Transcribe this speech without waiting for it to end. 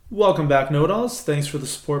Welcome back, Know-It-Alls. Thanks for the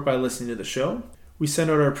support by listening to the show. We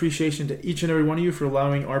send out our appreciation to each and every one of you for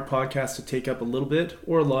allowing our podcast to take up a little bit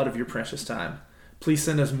or a lot of your precious time. Please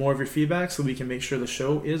send us more of your feedback so we can make sure the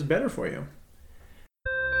show is better for you.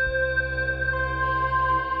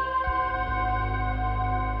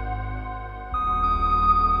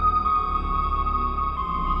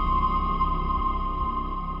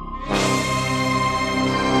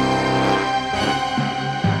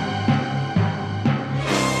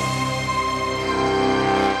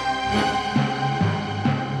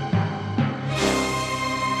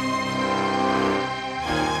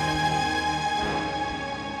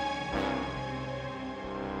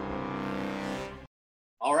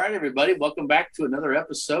 All right, everybody. Welcome back to another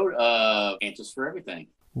episode of Answers for Everything.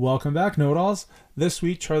 Welcome back, Know-It-Alls. This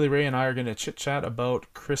week, Charlie Ray and I are going to chit-chat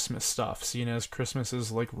about Christmas stuff, seeing as Christmas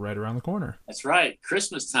is like right around the corner. That's right.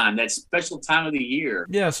 Christmas time, that special time of the year.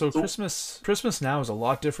 Yeah, so Christmas now is a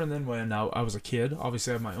lot different than when I was a kid.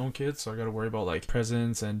 Obviously, I have my own kids, so I got to worry about like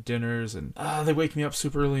presents and dinners, and they wake me up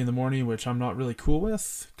super early in the morning, which I'm not really cool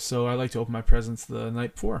with. So I like to open my presents the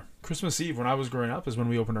night before. Christmas Eve, when I was growing up, is when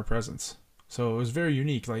we opened our presents. So it was very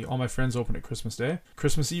unique. Like, all my friends open it Christmas Day.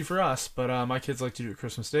 Christmas Eve for us, but my kids like to do it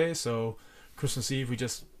Christmas Day. So Christmas Eve, we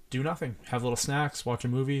just do nothing. Have little snacks, watch a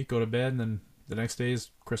movie, go to bed, and then the next day is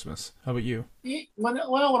Christmas. How about you? When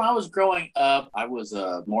I was growing up, I was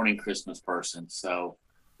a morning Christmas person. So,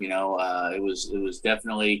 it was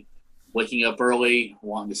definitely waking up early,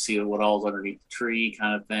 wanting to see what all's underneath the tree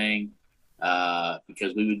kind of thing,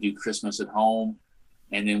 because we would do Christmas at home.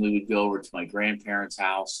 And then we would go over to my grandparents'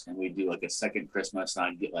 house and we'd do like a second Christmas, and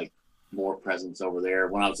I'd get like more presents over there.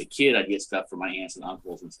 When I was a kid, I'd get stuff from my aunts and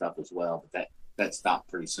uncles and stuff as well. But that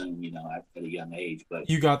stopped pretty soon, at a young age. But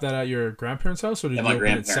you got that at your grandparents' house, or did you my open it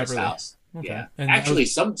grandparents' separately? house? Okay. Yeah. And Actually,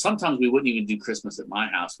 sometimes we wouldn't even do Christmas at my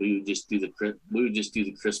house. We would just do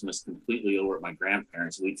the Christmas completely over at my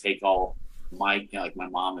grandparents. We'd take all my like my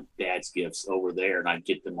mom and dad's gifts over there, and I'd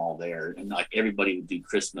get them all there, and like everybody would do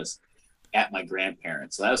Christmas at my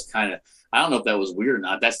grandparents. So that was kind of, I don't know if that was weird or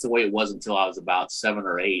not. That's the way it was until I was about 7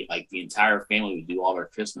 or 8. Like the entire family would do all their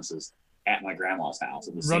Christmases at my grandma's house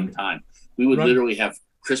at the same time. We would literally have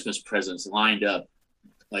Christmas presents lined up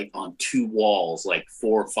like on 2 walls, like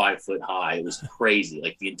 4 or 5 foot high. It was crazy.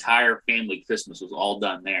 Like the entire family Christmas was all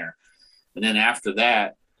done there. And then after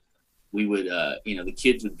that, we would, the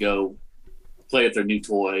kids would go play with their new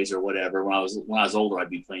toys or whatever. When I was older, I'd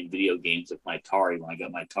be playing video games with my Atari when I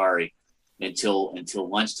got my Atari. Until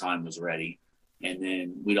lunchtime was ready, and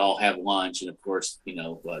then we'd all have lunch, and of course,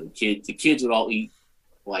 the kids would all eat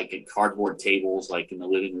like at cardboard tables, like in the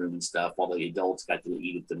living room and stuff, while the adults got to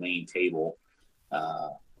eat at the main table.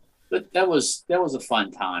 But that was a fun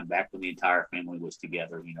time back when the entire family was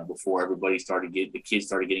together. Before the kids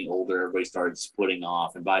started getting older, everybody started splitting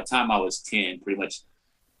off, and by the time I was 10, pretty much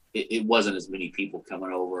it wasn't as many people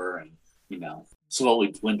coming over, and slowly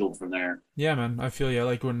dwindled from there. Yeah, man, I feel you.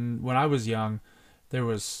 Like when I was young, there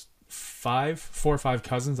was 4 or 5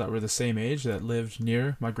 cousins that were the same age that lived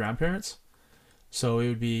near my grandparents. So it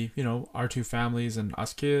would be, our 2 families and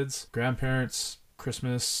us kids, grandparents,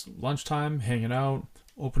 Christmas, lunchtime, hanging out,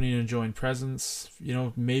 opening and enjoying presents.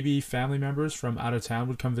 Maybe family members from out of town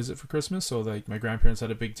would come visit for Christmas. So like my grandparents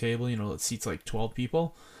had a big table, it seats like 12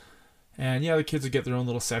 people. And yeah, the kids would get their own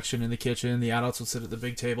little section in the kitchen. The adults would sit at the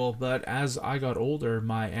big table. But as I got older,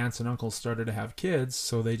 my aunts and uncles started to have kids,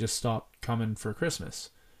 so they just stopped coming for Christmas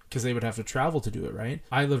because they would have to travel to do it, right?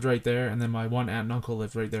 I lived right there, and then my one aunt and uncle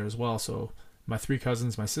lived right there as well. So my 3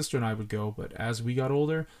 cousins, my sister, and I would go. But as we got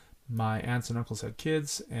older, my aunts and uncles had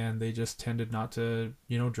kids, and they just tended not to,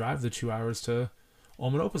 drive the 2 hours to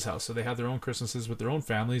Oma and Opa's house. So they had their own Christmases with their own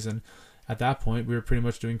families, and at that point, we were pretty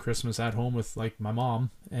much doing Christmas at home with like my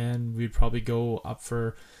mom, and we'd probably go up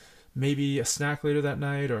for maybe a snack later that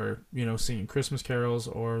night, or singing Christmas carols,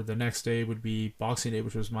 or the next day would be Boxing Day,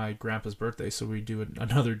 which was my grandpa's birthday, so we'd do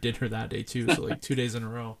another dinner that day too, so like 2 days in a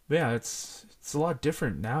row. But yeah, it's a lot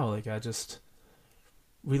different now. Like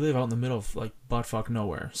we live out in the middle of like buttfuck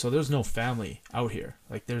nowhere, so there's no family out here.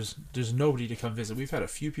 Like there's nobody to come visit. We've had a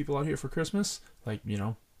few people out here for Christmas, like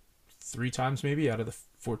 3 times maybe out of the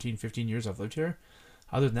 14, 15 years I've lived here.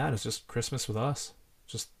 Other than that, it's just Christmas with us.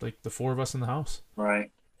 Just like the 4 of us in the house.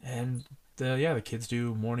 Right. And the kids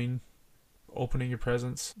do morning opening your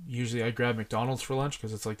presents. Usually I grab McDonald's for lunch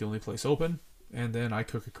because it's like the only place open. And then I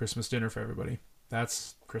cook a Christmas dinner for everybody.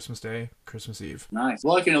 That's Christmas Day, Christmas Eve. Nice.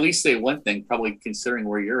 Well, I can at least say one thing, probably considering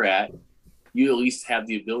where you're at, you at least have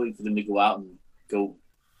the ability for them to go out and go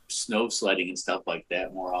snow sledding and stuff like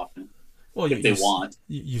that more often. Well, if they want.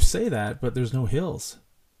 You say that, but there's no hills.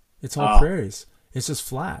 It's all prairies. It's just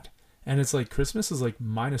flat. and it's like Christmas is like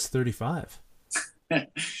minus 35.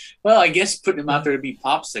 Well, I guess putting them out Yeah. there to be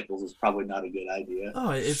popsicles is probably not a good idea.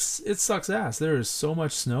 Oh, it sucks ass. There is so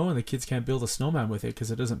much snow, and the kids can't build a snowman with it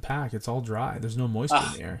because it doesn't pack. It's all dry. There's no moisture in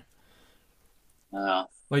Ah, the air. uh,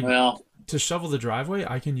 Like well, to shovel the driveway,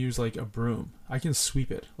 I can use like a broom. I can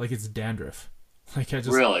sweep it like it's dandruff. Like I just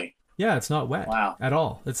really, yeah, it's not wet wow. at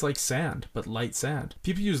all. It's like sand, but light sand.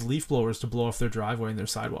 People use leaf blowers to blow off their driveway and their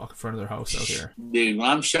sidewalk in front of their house out here. Dude, when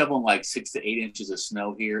I'm shoveling like 6 to 8 inches of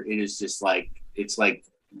snow here, it is just like it's like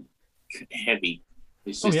heavy.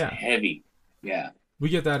 It's Oh just yeah. heavy. Yeah. We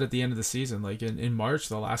get that at the end of the season. Like in March,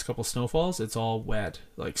 the last couple snowfalls, it's all wet.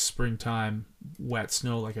 Like springtime wet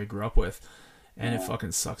snow like I grew up with. And it Uh,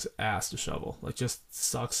 fucking sucks ass to shovel. Like just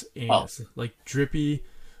sucks oh, anus. Like drippy,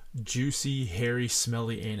 juicy, hairy,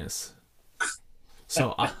 smelly anus.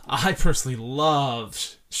 So I personally love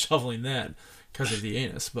shoveling that because of the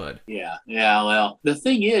anus, but yeah. Yeah. Well, the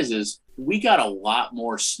thing is we got a lot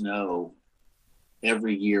more snow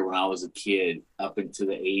every year when I was a kid up into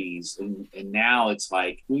the 80s. And now it's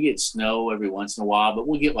like we get snow every once in a while, but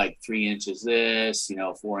we'll get like 3 inches this,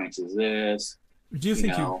 4 inches this, do you you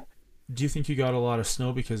think know. you got a lot of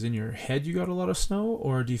snow because in your head you got a lot of snow,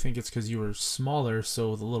 or do you think it's because you were smaller,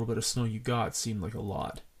 so the little bit of snow you got seemed like a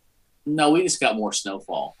lot? No, we just got more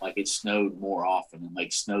snowfall. Like it snowed more often, and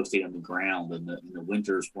like snow stayed on the ground, and the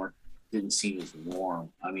winters weren't didn't seem as warm.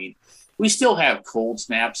 I mean, we still have cold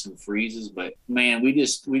snaps and freezes, but man, we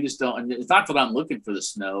just don't. And it's not that I'm looking for the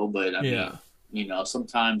snow, but I mean, Yeah.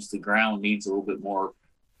 sometimes the ground needs a little bit more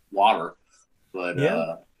water. But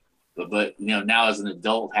Yeah. now as an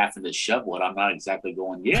adult having to shovel it, I'm not exactly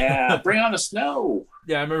going, yeah, bring on the snow.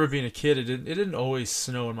 Yeah, I remember being a kid. It didn't always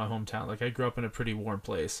snow in my hometown. Like I grew up in a pretty warm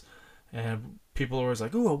place, and people are always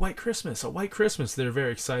like, "Ooh, a white Christmas, a white Christmas." They're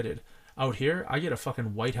very excited. Out here, I get a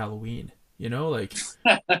fucking white Halloween. Like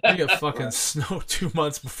I get fucking Right. snow 2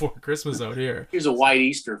 months before Christmas out here. Here's a white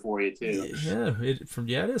Easter for you too. Yeah,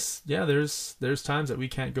 it is. Yeah, there's times that we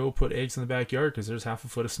can't go put eggs in the backyard because there's half a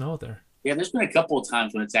foot of snow out there. Yeah, there's been a couple of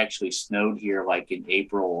times when it's actually snowed here, like in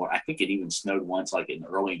April, or I think it even snowed once, like in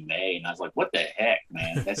early May, and I was like, "What the heck,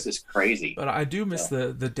 man? That's just crazy." But I do miss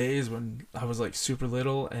So, the days when I was like super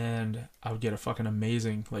little and I would get a fucking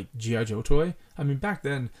amazing like GI Joe toy. I mean, back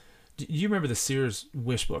then, you remember the Sears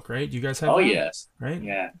Wish book, right? Do you guys have oh that? yes, Right?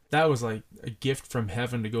 yeah, That was like a gift from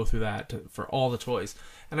heaven to go through that for all the toys.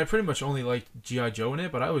 And I pretty much only liked GI Joe in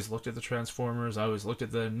it, but I always looked at the Transformers. I always looked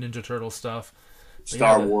at the Ninja Turtle stuff. But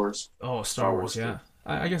yeah, Star Wars, oh, Star Star Wars, Wars too. yeah.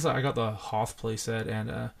 I guess I got the Hoth playset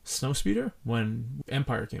and Snowspeeder when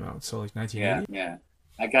Empire came out, so like Yeah, 1980. yeah.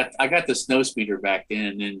 I got the snow speeder back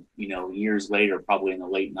then, and then years later, probably in the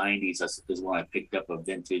late '90s, is when I picked up a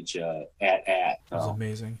vintage at. It was So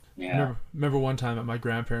amazing. yeah, Remember one time at my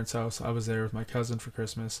grandparents' house, I was there with my cousin for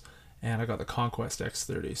Christmas, and I got the Conquest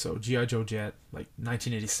X30, so GI Joe jet, like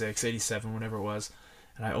 1986, 87, whenever it was.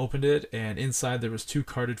 And I opened it, and inside there was two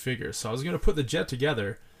carded figures. So I was gonna put the jet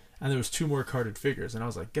together, and there was two more carded figures, and I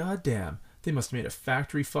was like, God damn, they must have made a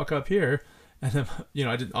factory fuck up here. And then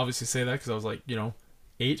I didn't obviously say that because I was like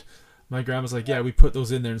 8. My grandma's like, yeah, we put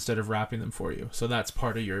those in there instead of wrapping them for you, so that's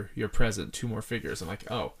part of your present, two more figures. I'm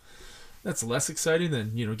like, oh, that's less exciting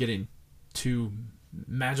than getting two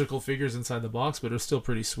magical figures inside the box, but it was still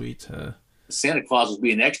pretty sweet. Santa Claus was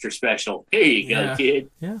being extra special. Here you go, Yeah,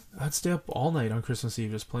 kid. yeah. I'd stay up all night on Christmas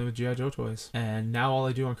Eve just playing with GI Joe toys, and now all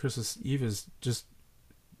I do on Christmas Eve is just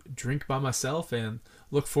drink by myself and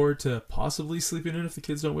look forward to possibly sleeping in if the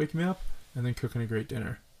kids don't wake me up, and then cooking a great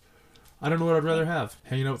dinner. I don't know what I'd rather have: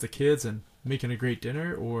 hanging out with the kids and making a great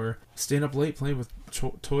dinner, or staying up late playing with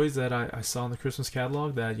toys that I saw in the Christmas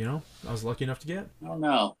catalog that I was lucky enough to get. I don't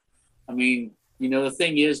know. I mean, the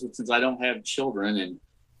thing is, since I don't have children and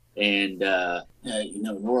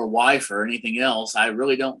nor a wife or anything else, I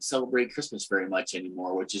really don't celebrate Christmas very much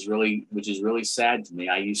anymore, which is really sad to me.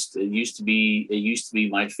 It used to be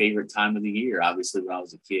my favorite time of the year, obviously when I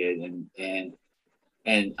was a kid,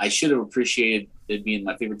 and I should have appreciated it being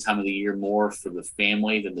my favorite time of the year more for the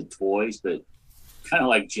family than the toys, but kind of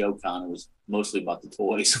like Joe Con, it was mostly about the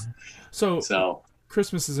toys. So So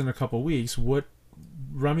Christmas is in a couple weeks. What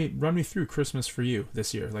run me through Christmas for you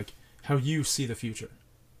this year? Like how you see the future.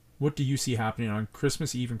 What do you see happening on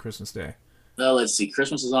Christmas Eve and Christmas Day? well, let's see.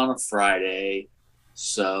 Christmas is on a Friday,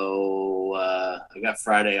 so I got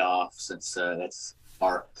Friday off since that's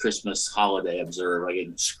our Christmas holiday observed. I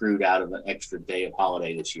get screwed out of an extra day of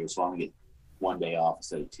holiday this year, so I'm gonna get one day off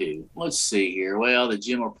instead of two. Let's see here. Well, the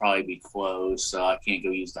gym will probably be closed, so I can't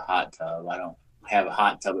go use the hot tub. I don't have a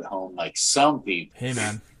hot tub at home like some people. Hey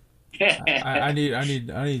man, I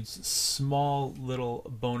need small little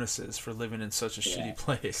bonuses for living in such a Yeah. shitty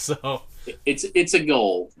place. So It's a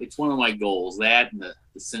goal. It's one of my goals. That and the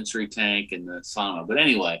sensory tank and the sauna. But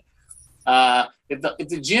anyway, if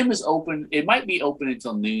the gym is open, it might be open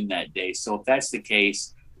until noon that day. So if that's the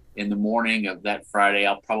case, in the morning of that Friday,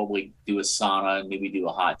 I'll probably do a sauna and maybe do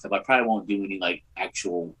a hot tub. I probably won't do any like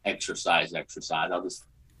actual exercise. I'll just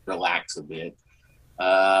relax a bit.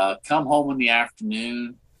 Come home in the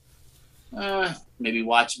afternoon. Maybe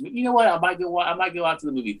watch. You know what? I might go. I might go out to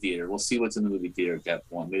the movie theater. We'll see what's in the movie theater at that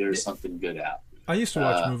point. Maybe there's something good out. I used to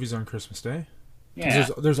watch movies on Christmas Day because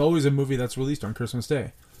Yeah, there's always a movie that's released on Christmas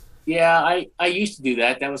Day. yeah. I used to do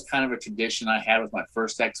that. That was kind of a tradition I had with my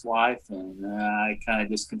first ex-wife, and I kind of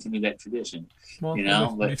discontinued that tradition. Well, You that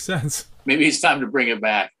know, but makes sense. maybe it's time to bring it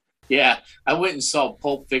back. Yeah, I went and saw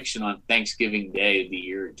Pulp Fiction on Thanksgiving Day the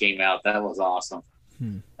year it came out. That was awesome.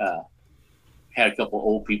 Hmm. Had a couple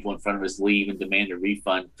old people in front of us leave and demand a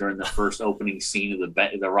refund during the first opening scene of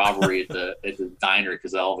the robbery at the diner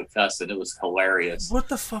because of all the cussing. It was hilarious. What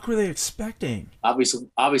the fuck were they expecting?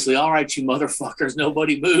 Obviously, all right, you motherfuckers,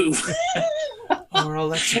 nobody move. Or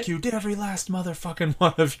I'll execute every last motherfucking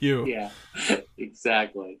one of you. Yeah,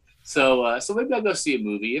 exactly. So maybe I'll go see a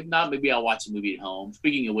movie. If not, maybe I'll watch a movie at home.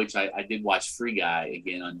 Speaking of which, I did watch Free Guy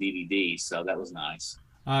again on DVD, so that was nice.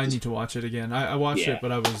 I need to watch it again. I watched Yeah. it,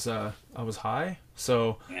 but I was high,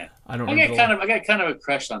 so Yeah. I don't I remember. got kind of a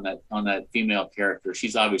crush on that female character.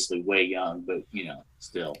 She's obviously way young, but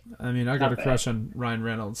still. I mean, I got Not a bad. crush on Ryan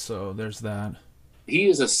Reynolds, so there's that. He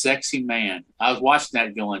is a sexy man. I was watching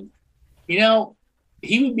that going,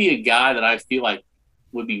 he would be a guy that I feel like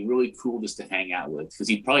would be really cool just to hang out with because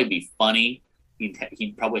he'd probably be funny.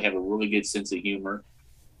 He'd probably have a really good sense of humor.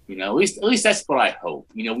 At least that's what I hope.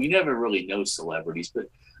 We never really know celebrities, but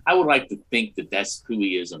I would like to think that that's who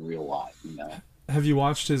he is in real life. Have you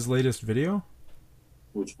watched his latest video?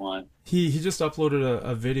 Which one? He just uploaded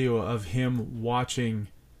a video of him watching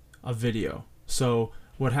a video. So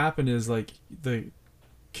what happened is like the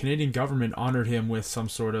Canadian government honored him with some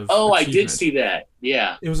sort of Oh, I did achievement. see that.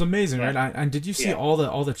 Yeah. It was amazing, Yeah. right? And did you see Yeah. all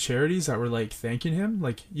the charities that were like thanking him?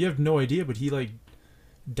 Like you have no idea, but he like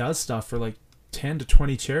does stuff for like 10 to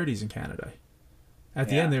 20 charities in Canada. At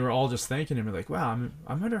the Yeah. end, they were all just thanking him. Like, wow,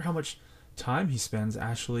 I wonder how much time he spends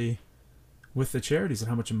actually with the charities and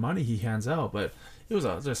how much money he hands out. But it was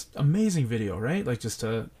a just amazing video, right? Like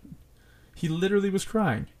he literally was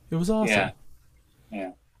crying. It was awesome. Yeah.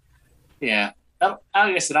 Yeah. Yeah. Like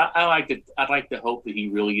I said, I like to. I'd like to hope that he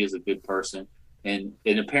really is a good person, and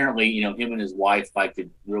apparently, him and his wife like to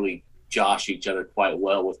really josh each other quite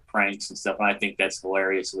well with pranks and stuff, and I think that's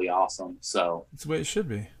hilariously awesome. So It's the way it should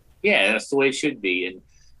be. yeah, that's the way it should be. And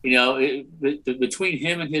between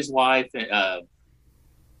him and his wife,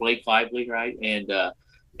 Blake Lively, right, and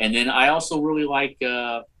then I also really like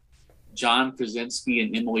John Krasinski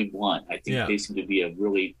and Emily Blunt. I think Yeah. they seem to be a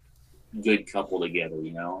really good couple together,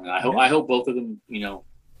 and I Yeah. hope both of them, go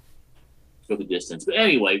the distance. But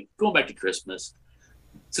anyway, going back to Christmas,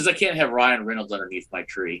 since I can't have Ryan Reynolds underneath my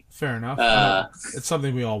tree, Fair enough. Uh, It's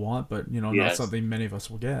something we all want, but not Yes. something many of us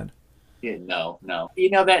will get. yeah, no.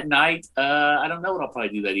 That night, I don't know what I'll probably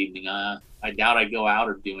do that evening. I doubt I go out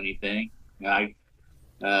or do anything. I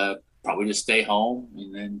probably just stay home,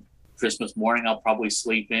 and then Christmas morning I'll probably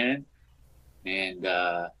sleep in, and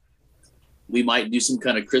we might do some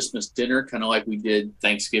kind of Christmas dinner, kind of like we did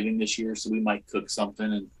Thanksgiving this year. So we might cook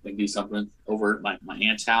something and do something over at my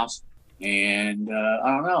aunt's house. And I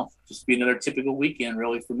don't know, just be another typical weekend,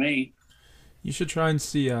 really, for me. You should try and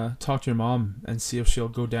talk to your mom and see if she'll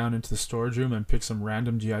go down into the storage room and pick some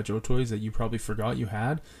random G.I. Joe toys that you probably forgot you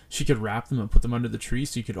had. She could wrap them and put them under the tree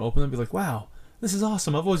so you could open them and be like, wow, this is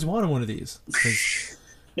awesome. I've always wanted one of these. Because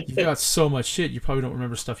you've got so much shit, you probably don't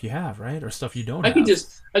remember stuff you have, right? Or stuff you don't I have. could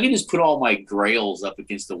just put all my grails up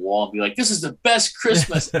against the wall and be like, this is the best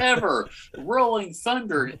Christmas ever. Rolling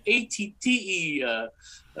Thunder, ATTE,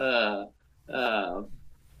 an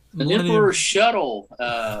Millennium- Emperor shuttle,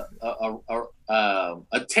 a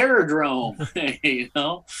Terradrome,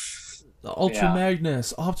 The Ultra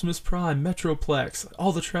Magnus, Optimus Prime, Metroplex,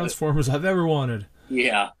 all the Transformers I've ever wanted.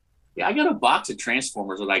 Yeah. Yeah, I got a box of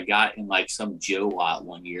Transformers that I got in like some Joe lot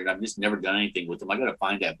one year, and I've just never done anything with them. I got to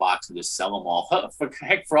find that box and just sell them all.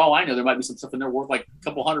 For all I know, there might be some stuff in there worth like a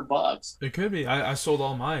couple $100. It could be. I sold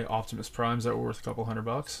all my Optimus Primes that were worth a couple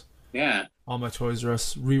 $100. Yeah. All my Toys R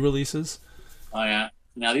Us re-releases. Oh yeah.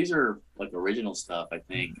 Now these are like original stuff, I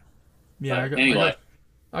think. Yeah, But anyway.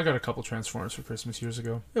 I got a couple Transformers for Christmas years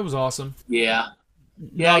ago. It was awesome. Yeah.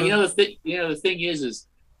 Yeah. The thing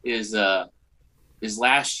is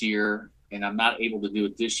last year, and I'm not able to do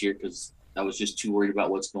it this year because I was just too worried about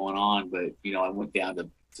what's going on. But I went down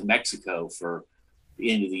to Mexico for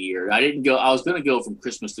the end of the year. I didn't go. I was going to go from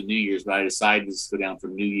Christmas to New Year's, but I decided to just go down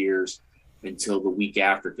from New Year's until the week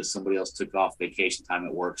after because somebody else took off vacation time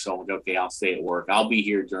at work. So I'm like, okay, I'll stay at work. I'll be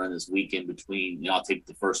here during this weekend between. I'll take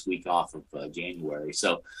the first week off of January.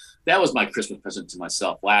 So that was my Christmas present to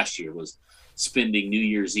myself last year, was spending New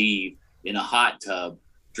Year's Eve in a hot tub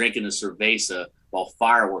drinking a cerveza while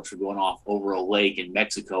fireworks were going off over a lake in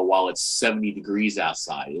Mexico while it's 70 degrees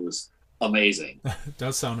outside. It was amazing. It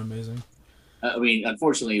does sound amazing. I mean,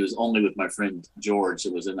 unfortunately, it was only with my friend George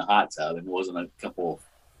that was in the hot tub, and it wasn't a couple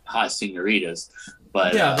hot senoritas.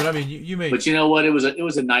 But yeah, but I mean, you may. But you know what? It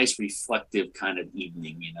was a nice, reflective kind of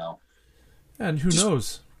evening. And who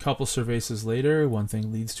knows? Couple cervezas later, one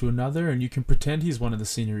thing leads to another, and you can pretend he's one of the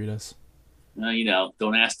senoritas.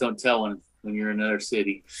 Don't ask, don't tell when you're in another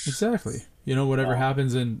city. Exactly. Whatever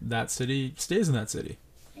happens in that city stays in that city.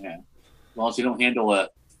 Yeah. As long as you don't handle a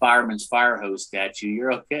fireman's fire hose statue,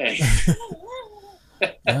 you're okay.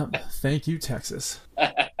 Yep. Thank you, Texas.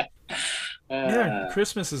 Yeah,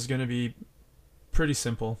 Christmas is going to be pretty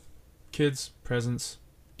simple. Kids, presents,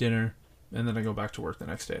 dinner, and then I go back to work the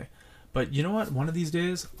next day. But you know what? One of these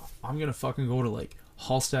days, I'm going to fucking go to like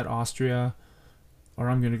Hallstatt, Austria, or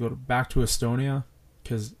I'm going to go back to Estonia,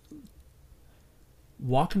 because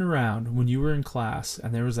walking around when you were in class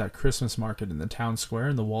and there was that Christmas market in the town square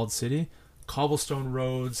in the walled city, cobblestone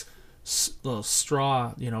roads, little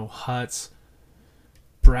straw, huts,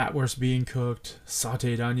 bratwurst being cooked,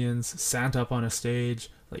 sauteed onions, Santa up on a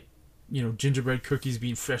stage, like, gingerbread cookies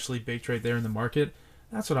being freshly baked right there in the market.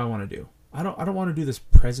 That's what I want to do. I don't want to do this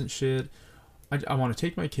present shit. I want to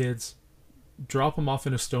take my kids, drop them off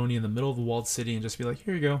in Estonia in the middle of the walled city, and just be like,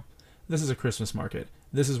 here you go. This is a Christmas market.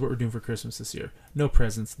 This is what we're doing for Christmas this year. No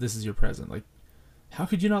presents. This is your present. Like, how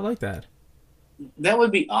could you not like that? That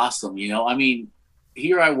would be awesome. I mean,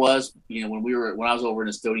 here I was, when I was over in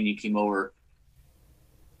Estonia and you came over,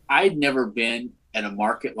 I'd never been at a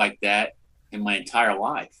market like that in my entire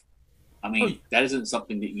life. I mean, that isn't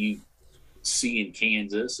something that you see in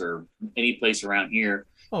Kansas or any place around here.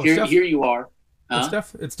 Here you are. Huh?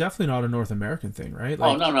 It's definitely not a North American thing, right?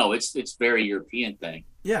 Like, no. It's very European thing.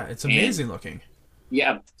 Yeah, it's amazing looking.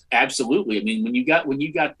 Yeah, absolutely. I mean, when you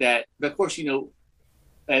got that, but of course,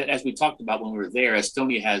 as we talked about when we were there,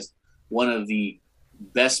 Estonia has one of the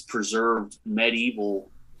best preserved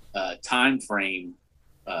medieval time frame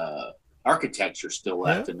architecture still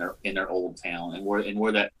left in their old town, and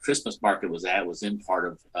where that Christmas market was in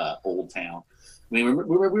part of Old Town. I mean, we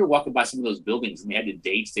were walking by some of those buildings, and they had the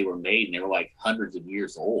dates they were made, and they were like hundreds of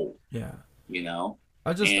years old. Yeah,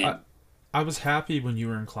 I was happy when you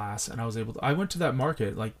were in class, and I went to that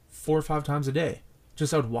market like 4 or 5 times a day.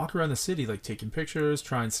 Just I would walk around the city, like taking pictures,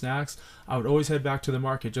 trying snacks. I would always head back to the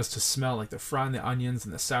market just to smell like the frying the onions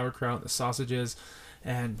and the sauerkraut and the sausages,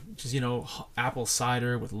 and just apple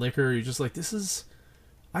cider with liquor. You're just like,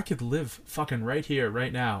 I could live fucking right here,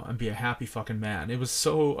 right now, and be a happy fucking man. It was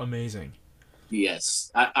so amazing.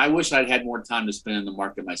 Yes, I wish I'd had more time to spend in the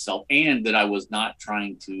market myself, and that I was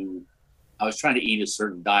trying to eat a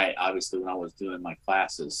certain diet, obviously, when I was doing my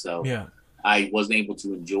classes. So yeah, I wasn't able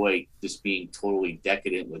to enjoy just being totally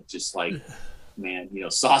decadent with just like, man,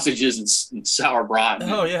 sausages and sour broth. And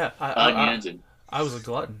onions. I was a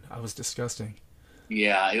glutton. I was disgusting.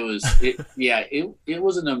 Yeah, it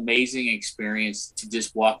was an amazing experience to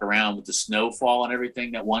just walk around with the snowfall and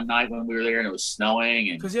everything that one night when we were there and it was snowing.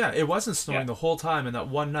 Because it wasn't snowing the whole time, and that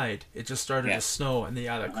one night it just started to snow, and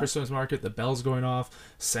that Christmas market, the bells going off,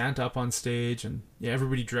 Santa up on stage, and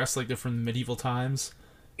everybody dressed like they're from medieval times.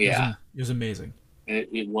 It was amazing.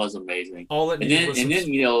 It was amazing. And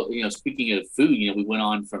then speaking of food, we went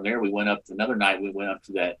on from there. We went up to another night. We went up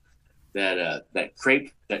to that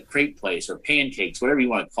crepe place, or pancakes, whatever you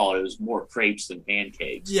want to call it. It was more crepes than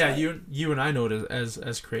pancakes. Yeah, right? you and I know it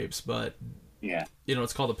as crepes, but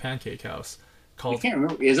it's called a pancake house. I can't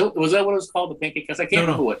remember. Was that what it was called, the pancake house? I can't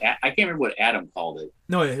remember what Adam called it.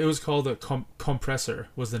 No, it was called a compressor.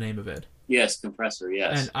 Was the name of it? Yes, compressor.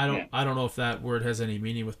 Yes. And I don't know if that word has any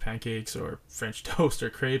meaning with pancakes or French toast or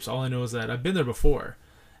crepes. All I know is that I've been there before,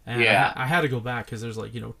 and I had to go back because there's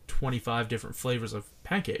 25 different flavors of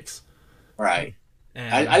pancakes. Right.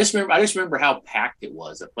 And I just remember how packed it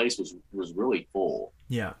was. The place was really full.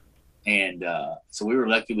 Yeah. And so we were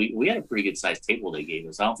lucky. We had a pretty good sized table they gave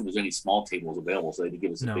us. I don't think there's any small tables available, so they had to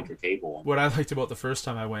give us a bigger table. What I liked about the first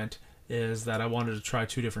time I went is that I wanted to try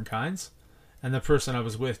 2 different kinds, and the person I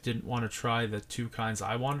was with didn't want to try the 2 kinds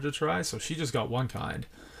I wanted to try, so she just got 1 kind.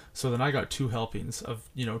 So then I got 2 helpings of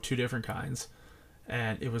 2 different kinds,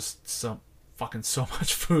 and it was some fucking so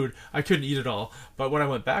much food. I couldn't eat it all. But when I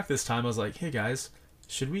went back this time, I was like, hey guys,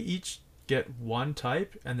 should we each get one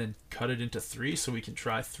type and then cut it into 3 so we can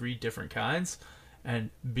try 3 different kinds?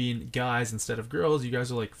 And being guys instead of girls, you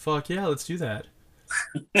guys are like, fuck yeah, let's do that.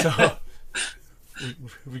 So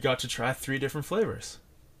we got to try 3 different flavors.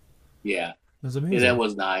 Yeah. It was amazing. Yeah, that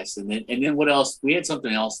was nice. And then what else? We had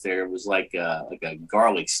something else there. It was like a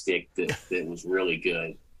garlic stick that was really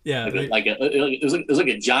good. Yeah, it was like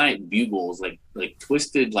a giant bugle. It was like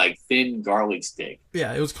twisted, like thin garlic stick.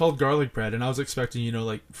 Yeah, it was called garlic bread, and I was expecting,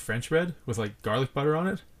 like French bread with like garlic butter on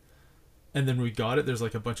it. And then we got it. There's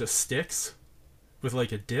like a bunch of sticks with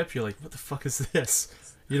like a dip. You're like, what the fuck is this?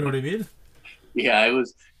 You know what I mean? Yeah, it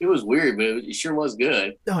was weird, but it sure was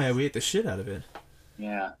good. Oh yeah, we ate the shit out of it.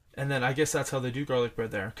 Yeah. And then I guess that's how they do garlic bread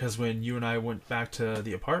there. Because when you and I went back to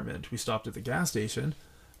the apartment, we stopped at the gas station.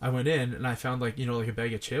 I went in and I found like a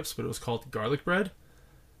bag of chips, but it was called garlic bread.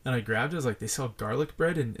 And I grabbed it. I was like, they sell garlic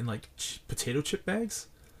bread in like potato chip bags.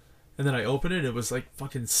 And then I opened it. And it was like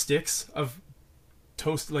fucking sticks of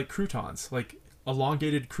toast, like croutons, like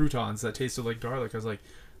elongated croutons that tasted like garlic. I was like,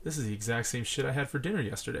 this is the exact same shit I had for dinner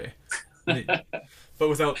yesterday. But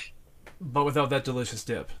without that delicious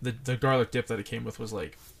dip. The garlic dip that it came with was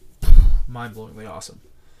like mind-blowingly awesome.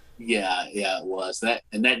 Yeah, it was. That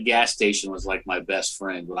gas station was like my best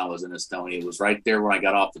friend when I was in Estonia. It was right there when I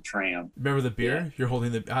got off the tram. Remember the beer? Yeah. You're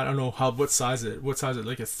holding I don't know what size it? What size is it?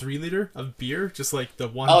 Like a 3 liter of beer? Just like the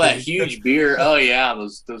one. Oh, that huge beer. Oh yeah,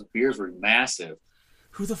 those beers were massive.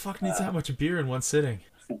 Who the fuck needs that much beer in one sitting?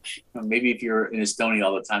 Maybe if you're in Estonia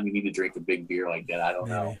all the time, you need to drink a big beer like that. I don't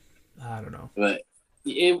know. But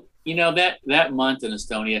that month in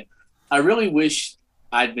Estonia, I really wish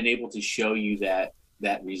I'd been able to show you that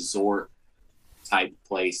resort type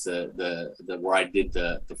place, the where I did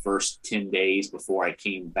the first 10 days before I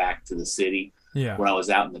came back to the city. Yeah. Where I was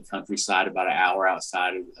out in the countryside, about an hour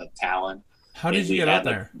outside of Tallinn. How did you get out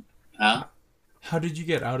there? Huh? How did you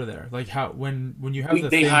get out of there? Like how when you have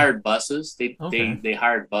they hired buses. They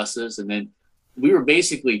hired buses, and then we were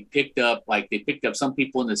basically picked up. Like they picked up some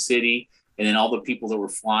people in the city, and then all the people that were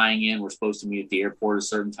flying in were supposed to meet at the airport at a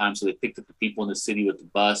certain time. So they picked up the people in the city with the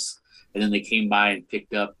bus, and then they came by and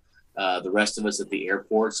picked up the rest of us at the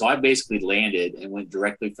airport. So I basically landed and went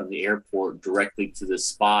directly from the airport directly to the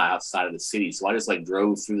spa outside of the city. So I just like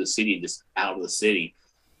drove through the city, just out of the city,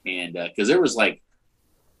 and because there was like,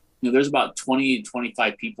 there's about 20 to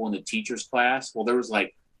 25 people in the teacher's class. Well, there was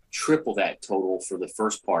like triple that total for the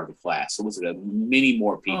first part of the class. So it was like many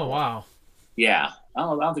more people. Oh, wow. Yeah. I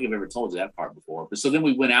don't think I've ever told you that part before. But so then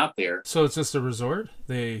we went out there. So it's just a resort?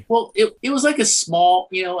 Well, it was like a small,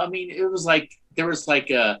 it was like, there was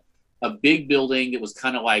like a big building that was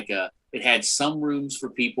kind of like it had some rooms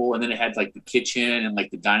for people, and then it had like the kitchen and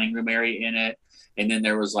like the dining room area in it. And then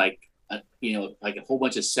there was like, like a whole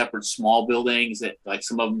bunch of separate small buildings that like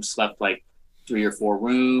some of them slept like 3 or 4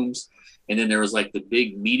 rooms. And then there was like the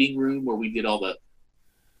big meeting room where we did all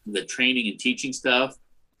the training and teaching stuff.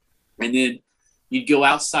 And then you'd go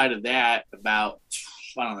outside of that about,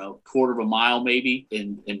 I don't know, quarter of a mile maybe.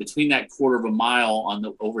 And between that quarter of a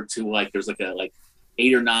mile over to like, there's like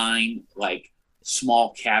 8 or 9 like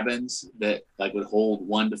small cabins that like would hold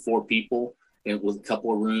 1 to 4 people, and with a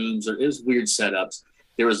couple of rooms. It was weird setups.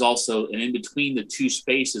 There was also, and in between the 2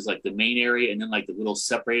 spaces, like the main area and then like the little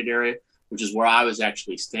separated area, which is where I was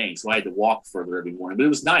actually staying. So I had to walk further every morning, but it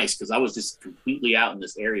was nice because I was just completely out in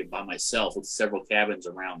this area by myself with several cabins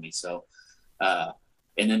around me. So, and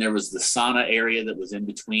then there was the sauna area that was in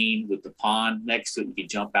between with the pond next to it. You could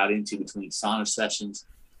jump out into between sauna sessions.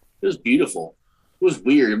 It was beautiful. It was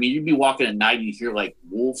weird. I mean, you'd be walking at night and you hear like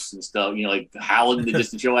wolves and stuff, like howling in the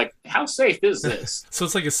distance. You're like, how safe is this? So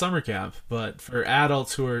it's like a summer camp, but for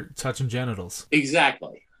adults who are touching genitals.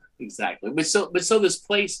 Exactly. But so this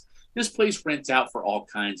place rents out for all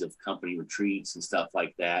kinds of company retreats and stuff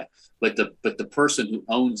like that. But the person who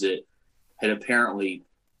owns it had apparently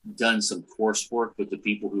done some coursework with the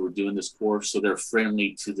people who were doing this course, so they're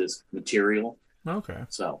friendly to this material. Okay.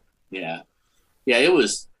 So it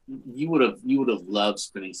was. You would have loved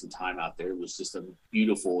spending some time out there. It was just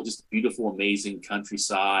beautiful, amazing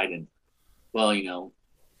countryside, and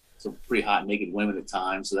some pretty hot naked women at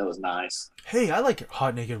times, so that was nice. Hey, I like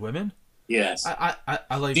hot naked women. Yes. I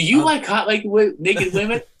like. Do you like hot naked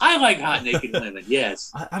women? I like hot naked women.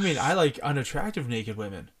 Yes. I mean, I like unattractive naked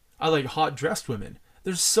women. I like hot dressed women.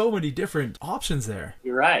 There's so many different options there.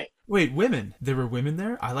 You're right. Wait, women? There were women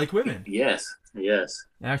there? I like women. Yes.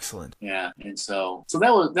 Excellent. Yeah, and so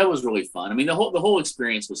that was really fun. I mean, the whole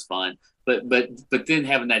experience was fun, but then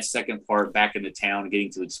having that second part back in the town, getting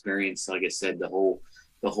to experience, like I said, the whole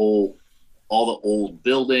all the old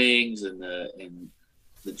buildings and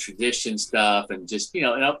the tradition stuff, and just,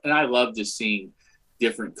 and I love just seeing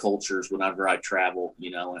different cultures whenever I travel,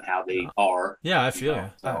 and how they are. Yeah, I feel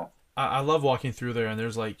you. So I love walking through there, and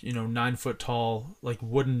there's like 9 foot tall like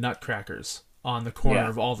wooden nutcrackers on the corner yeah,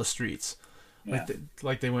 of all the streets. yeah,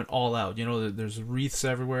 Like they went all out. There's wreaths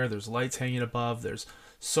everywhere. There's lights hanging above. There's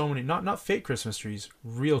so many not fake Christmas trees,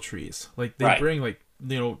 real trees. Like they right, bring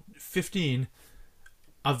 15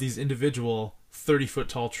 of these individual 30-foot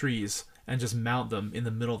tall trees and just mount them in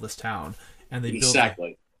the middle of this town, and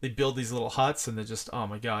exactly. they build these little huts, and they're just, oh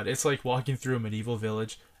my god, it's like walking through a medieval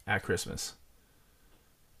village at Christmas.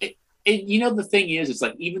 And the thing is, it's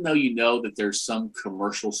like, even though that there's some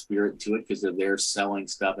commercial spirit to it because they're there selling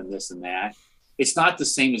stuff and this and that, it's not the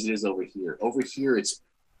same as it is over here. Over here, it's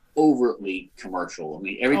overtly commercial. I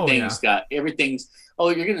mean, everything's. Oh,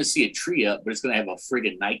 you're going to see a tree up, but it's going to have a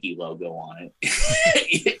friggin' Nike logo on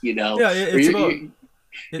it. Yeah,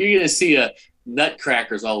 you're going to see a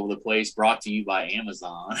nutcrackers all over the place, brought to you by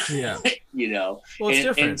Amazon. Yeah. Well, it's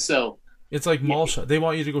different. And so it's like mall shop. They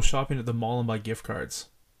want you to go shopping at the mall and buy gift cards.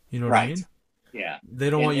 You know what I mean? Yeah. They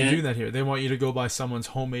don't want you doing that here. They want you to go buy someone's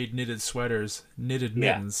homemade knitted sweaters, knitted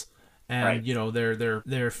mittens, and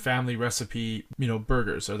their family recipe,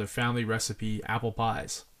 burgers, or their family recipe apple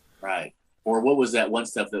pies. Right. Or what was that one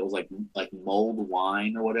stuff that was like mulled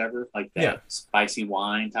wine or whatever, like that spicy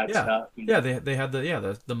wine type stuff? Yeah, they had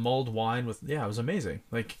the mulled wine with, it was amazing.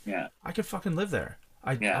 Like, I could fucking live there.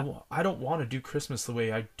 I don't want to do Christmas the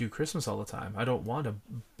way I do Christmas all the time. I don't want to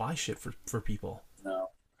buy shit for people. No.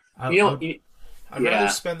 I'd rather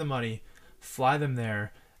spend the money, fly them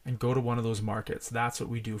there, and go to one of those markets. That's what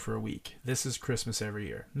we do for a week. This is Christmas every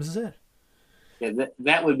year. This is it. Yeah,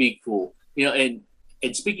 that would be cool. And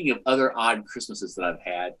speaking of other odd Christmases that I've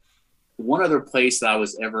had, one other place that I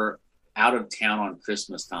was ever out of town on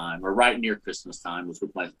Christmas time, or right near Christmas time, was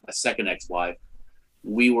with my second ex-wife.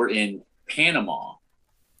 We were in Panama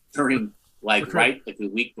during the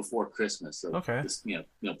week before Christmas. So okay. This,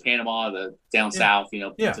 Panama, the down south,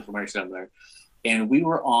 Central America down there. And we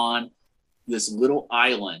were on this little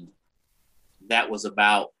island that was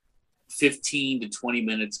about 15 to 20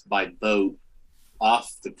 minutes by boat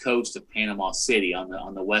off the coast of Panama City on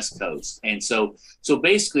the west coast. And so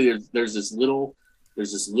basically there's this little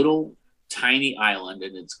tiny island,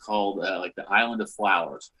 and it's called like the Island of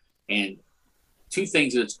Flowers. And two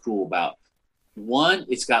things that it's cool about. One,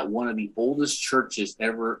 it's got one of the oldest churches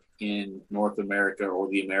ever in North America or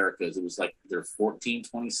the Americas. It was like they're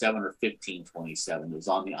 1427 or 1527. It was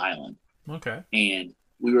on the island. Okay. And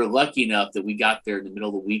we were lucky enough that we got there in the middle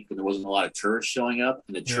of the week when there wasn't a lot of tourists showing up,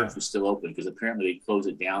 and the church was still open, because apparently they close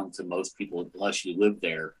it down to most people unless you live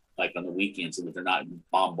there like on the weekends, so that they're not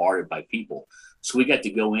bombarded by people. So we got to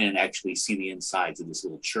go in and actually see the insides of this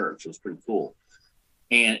little church. It was pretty cool.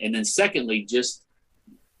 And then secondly, just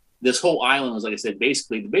this whole island was, like I said,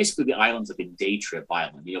 basically the island's like a day trip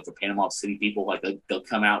island. For Panama City people, like they'll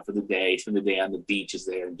come out for the day, spend the day on the beaches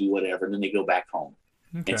there and do whatever, and then they go back home.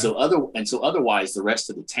 Okay. And so otherwise, the rest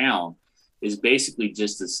of the town is basically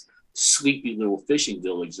just this sleepy little fishing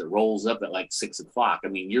village that rolls up at like 6 o'clock. I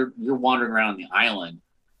mean, you're wandering around the island,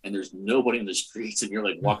 and there's nobody in the streets, and you're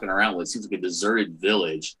like walking around what seems like a deserted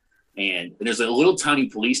village. And there's a little tiny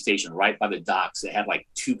police station right by the docks that had like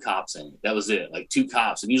 2 cops in it. That was it, like 2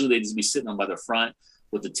 cops. And usually they'd just be sitting on by the front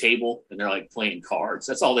with the table, and they're like playing cards.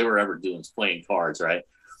 That's all they were ever doing, is playing cards, right?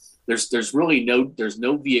 There's really no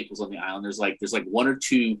vehicles on the island. There's like 1 or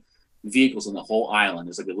 2 vehicles on the whole island.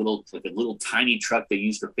 There's like a little tiny truck they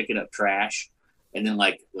use for picking up trash, and then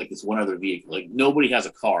like this one other vehicle. Like nobody has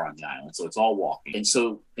a car on the island, so it's all walking. And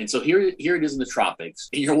so here it is in the tropics,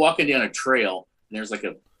 and you're walking down a trail, and there's like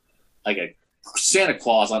a Santa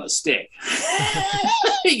Claus on a stick.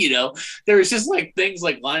 There's just like things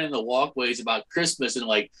like lining the walkways about Christmas, and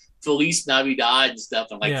like Feliz Navidad and stuff,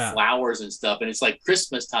 and like flowers and stuff, and it's like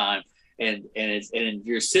Christmas time, and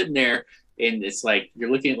you're sitting there, and it's like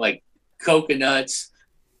you're looking at like coconuts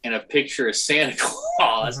and a picture of Santa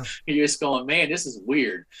Claus, and you're just going, man, this is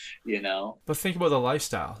weird, But think about the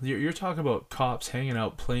lifestyle. You're talking about cops hanging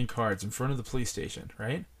out playing cards in front of the police station,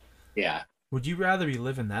 right? Yeah. Would you rather be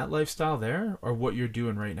living that lifestyle there, or what you're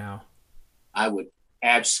doing right now? I would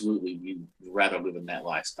absolutely rather live in that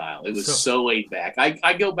lifestyle. It was so laid back.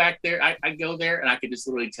 I go back there. I go there, and I could just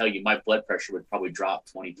literally tell you my blood pressure would probably drop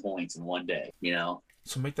 20 points in one day.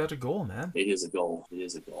 So make that a goal, man. It is a goal.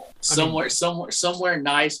 Somewhere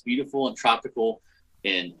nice, beautiful, and tropical.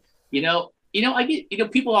 And I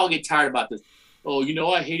get people all get tired about this. Oh,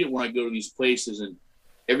 I hate it when I go to these places and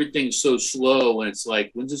everything's so slow, and it's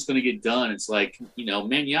like, when's this going to get done? It's like,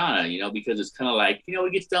 manana, because it's kind of like,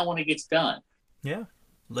 it gets done when it gets done. Yeah.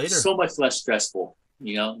 Later. So much less stressful.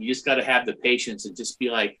 You just got to have the patience and just be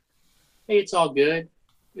like, hey, it's all good.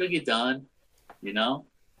 It'll get done,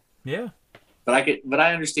 Yeah. But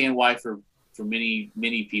I understand why for many,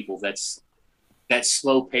 many people, that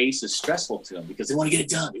slow pace is stressful to them because they want to get it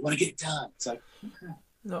done. They want to get it done. It's like, okay.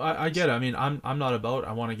 No, I get it. I mean, I'm not about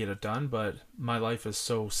I want to get it done, but my life is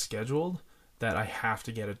so scheduled that I have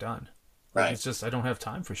to get it done. Like, Right. it's just I don't have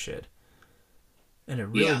time for shit, and it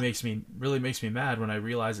really makes me mad when I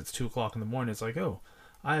realize it's 2 o'clock in the morning. It's like, oh,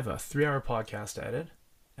 I have a 3 hour podcast to edit,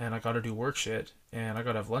 and I got to do work shit, and I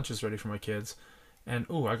got to have lunches ready for my kids, and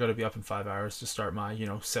I got to be up in 5 hours to start my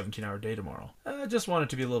 17-hour day tomorrow. I just want it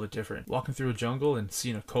to be a little bit different. Walking through a jungle and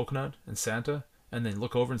seeing a coconut and Santa, and then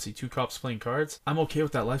look over and see two cops playing cards. I'm okay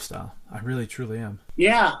with that lifestyle. I really, truly am.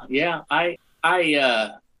 Yeah. I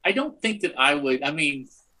don't think that I would. I mean,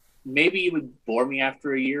 maybe it would bore me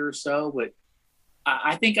after a year or so, but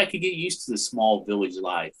I think I could get used to the small village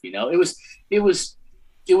life. It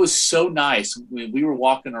was so nice when we were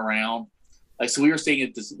walking around. Like, so we were staying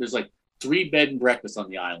at this. There's like 3 bed and breakfasts on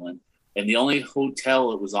the island, and the only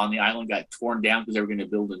hotel that was on the island got torn down because they were going to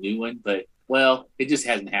build a new one. But well, it just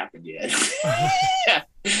hasn't happened yet.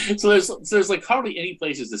 So there's like hardly any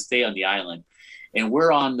places to stay on the island, and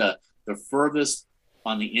we're on the furthest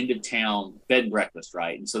on the end of town bed and breakfast,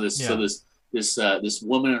 right? And so this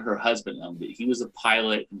woman and her husband owned it. He was a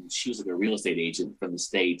pilot, and she was like a real estate agent from the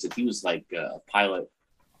States, and he was like a pilot.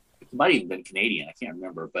 He might have even been Canadian. I can't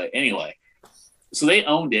remember, but anyway. So they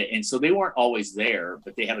owned it, and so they weren't always there,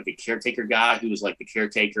 but they had like a caretaker guy who was like the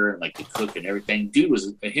caretaker and like the cook and everything. Dude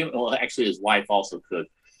was him. Well, actually, his wife also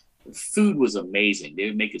cooked. The food was amazing. They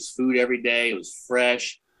would make us food every day. It was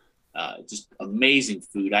fresh, just amazing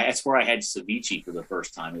food. That's where I had ceviche for the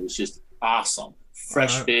first time. It was just awesome.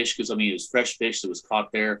 Fresh fish, because I mean it was fresh fish that was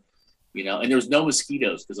caught there, and there was no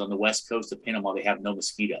mosquitoes because on the west coast of Panama they have no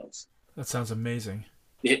mosquitoes. That sounds amazing.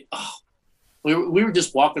 We were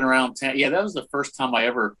just walking around town. Yeah, that was the first time I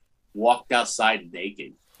ever walked outside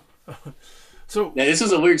naked. So now, this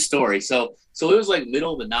is a weird story. So it was like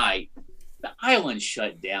middle of the night. The island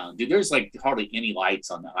shut down, dude. There's like hardly any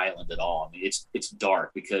lights on the island at all. I mean, it's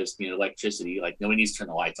dark because electricity. Like nobody needs to turn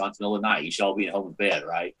the lights on. It's the middle of the night. You should all be at home in bed,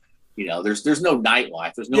 right? There's no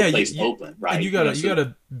nightlife. There's no place open, right? And you got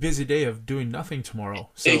a busy day of doing nothing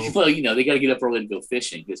tomorrow. So well, they got to get up early to go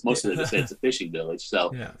fishing because most of it's a fishing village.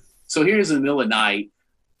 So yeah. So here's in the middle of the night,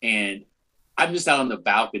 and I'm just out on the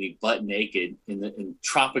balcony, butt naked in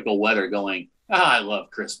tropical weather, going, I love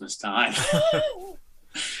Christmas time.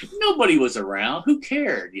 Nobody was around. Who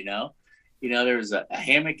cared? There was a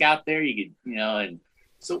hammock out there. You could, and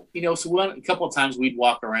so a couple of times we'd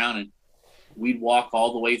walk around and we'd walk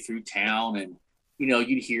all the way through town, and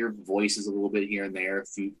you'd hear voices a little bit here and there if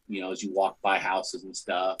as you walk by houses and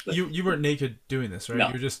stuff. But you weren't naked doing this, right? No,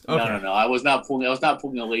 you were just okay. No. I was not pulling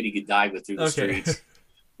a Lady Godiva through the streets.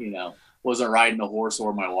 Wasn't riding a horse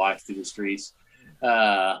or my wife through the streets.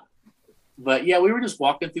 But yeah, we were just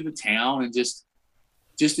walking through the town and just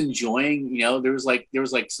enjoying. There was like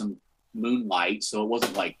some moonlight, so it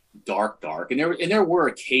wasn't like dark, and there were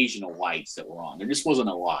occasional lights that were on. There just wasn't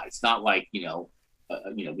a lot. It's not like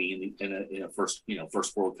being in a first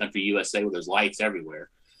world country, USA, where there's lights everywhere.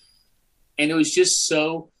 And it was just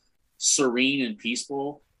so serene and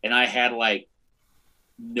peaceful. And I had like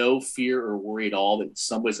no fear or worry at all that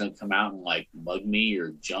somebody's going to come out and like mug me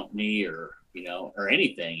or jump me or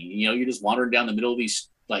anything. You're just wandering down the middle of these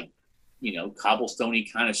like, cobblestone-y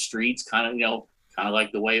kind of streets, kind of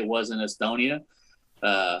like the way it was in Estonia.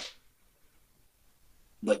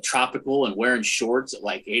 But tropical and wearing shorts at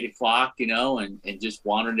like 8 o'clock, and just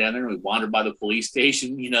wandering down there. And we wandered by the police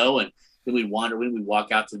station, and then we'd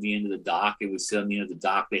walk out to the end of the dock, and we'd sit on the end of the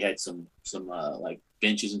dock. They had some like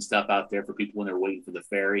benches and stuff out there for people when they're waiting for the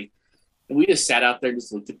ferry. And we just sat out there,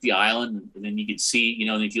 just looked at the island, and then you could see,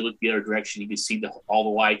 and if you look the other direction, you could see all the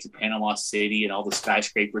lights of Panama City and all the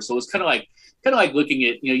skyscrapers. So it was kind of like looking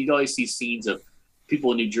at, you'd always see scenes of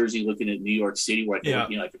people in New Jersey looking at New York City, where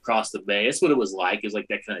like across the bay. That's what it was like. It was like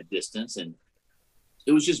that kind of distance, and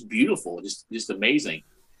it was just beautiful, just amazing.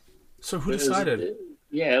 So who decided?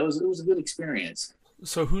 It was a good experience.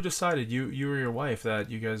 So who decided, you or your wife, that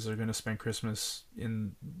you guys are going to spend Christmas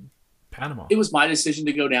in Panama? It was my decision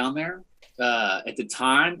to go down there. At the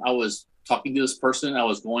time, I was talking to this person. I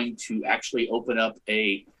was going to actually open up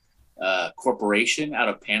a corporation out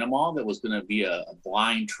of Panama that was going to be a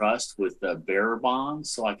blind trust with bearer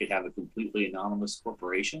bonds, so I could have a completely anonymous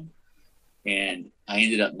corporation. And I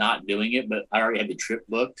ended up not doing it, but I already had the trip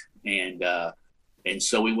booked, and And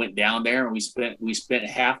so we went down there and we spent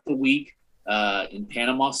half the week in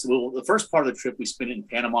Panama. Well, the first part of the trip we spent it in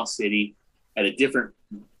Panama City at a different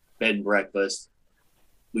bed and breakfast.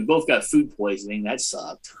 We both got food poisoning. That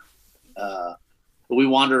sucked. But we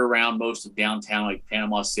wandered around most of downtown, like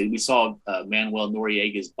Panama City. We saw Manuel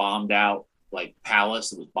Noriega's bombed out like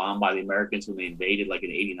palace. It was bombed by the Americans when they invaded, like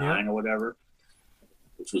in '89 or whatever,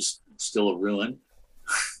 which was still a ruin.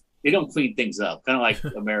 They don't clean things up, kind of like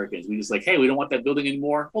Americans. We just like, hey, we don't want that building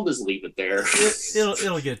anymore. We'll just leave it there.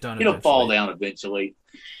 It'll get done. It'll fall down eventually.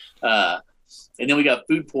 And then we got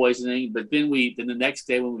food poisoning. But then the next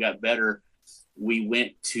day when we got better, we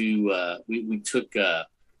went to we took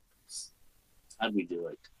how'd we do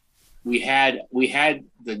it?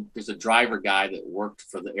 There's a driver guy that worked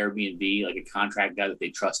for the Airbnb, like a contract guy that they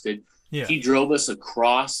trusted. Yeah. He drove us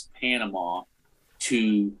across Panama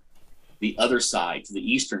to the other side, to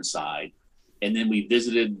the eastern side, and then we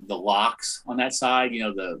visited the locks on that side. You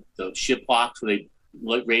know, the ship locks where they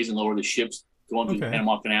raise and lower the ships going through the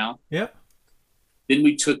Panama Canal. Yeah. Then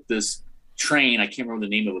we took this train. I can't remember the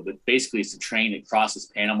name of it, but basically it's a train that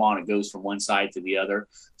crosses Panama and it goes from one side to the other.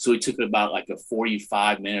 So we took about like a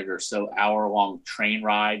 45-minute or so hour-long train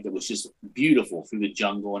ride that was just beautiful through the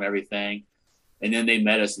jungle and everything. And then they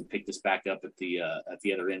met us and picked us back up at the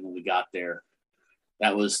other end when we got there.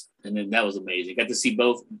 That was amazing. Got to see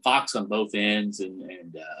both Fox on both ends,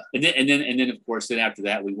 and then of course after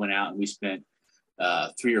that we went out and we spent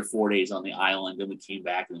 3 or 4 days on the island. Then we came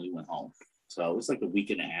back and we went home. So it was like a week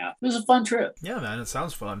and a half. It was a fun trip. Yeah, man, it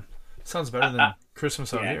sounds fun. It sounds better than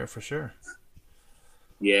Christmas out here for sure.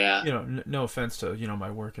 Yeah. You know, no offense to my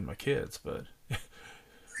work and my kids, but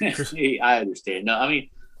I understand. No, I mean,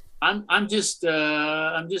 I'm just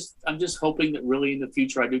hoping that really in the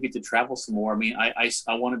future I do get to travel some more. I mean, I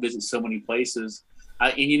want to visit so many places.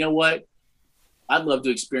 And you know what? I'd love to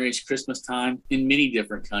experience Christmas time in many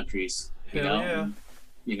different countries. Yeah.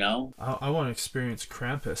 You know, I want to experience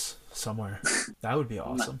Krampus somewhere. That would be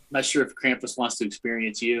awesome. Not sure if Krampus wants to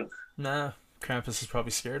experience you. Nah, Krampus is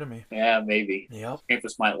probably scared of me. Yeah, maybe. Yep.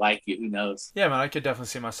 Krampus might like you. Who knows? Yeah, man, I could definitely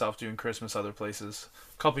see myself doing Christmas other places.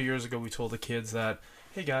 A couple of years ago, we told the kids that,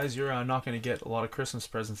 hey guys, you're not going to get a lot of Christmas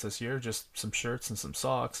presents this year, just some shirts and some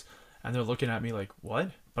socks. And they're looking at me like,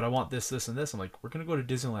 what? But I want this, this, and this. I'm like, we're going to go to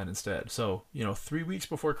Disneyland instead. So, 3 weeks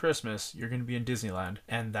before Christmas, you're going to be in Disneyland,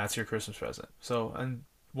 and that's your Christmas present. So, and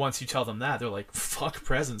once you tell them that, they're like, fuck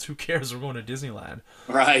presents. Who cares? We're going to Disneyland.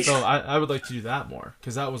 Right. So I would like to do that more,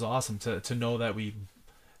 because that was awesome to know that we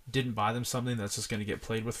didn't buy them something that's just going to get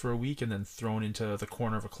played with for a week and then thrown into the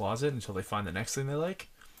corner of a closet until they find the next thing they like.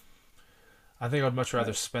 I think I'd much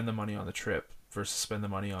rather spend the money on the trip versus spend the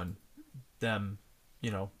money on them,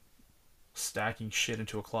 stacking shit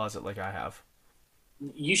into a closet like I have.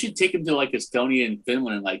 You should take them to like Estonia and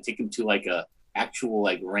Finland and like take them to like a actual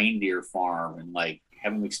like reindeer farm and like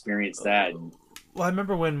have them experience that. Well, I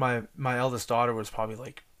remember when my eldest daughter was probably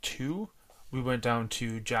like 2, we went down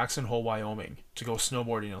to Jackson Hole, Wyoming to go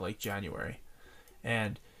snowboarding in like January.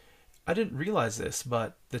 And I didn't realize this,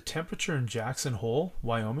 but the temperature in Jackson Hole,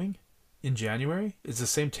 Wyoming in January is the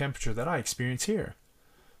same temperature that I experience here.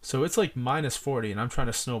 So it's like minus 40 and I'm trying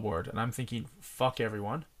to snowboard and I'm thinking, fuck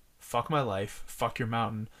everyone, fuck my life, fuck your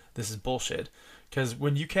mountain, this is bullshit. Because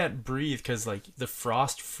when you can't breathe because like the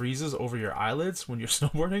frost freezes over your eyelids when you're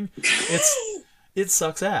snowboarding, it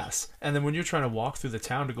sucks ass. And then when you're trying to walk through the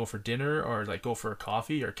town to go for dinner or like go for a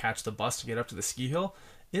coffee or catch the bus to get up to the ski hill,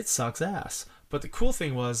 it sucks ass. But the cool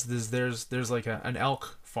thing was there's like an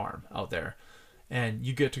elk farm out there. And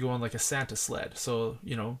you get to go on like a Santa sled. So,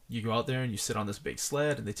 you go out there and you sit on this big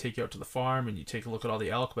sled and they take you out to the farm and you take a look at all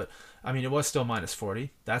the elk. But, I mean, it was still minus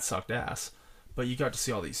 40. That sucked ass. But you got to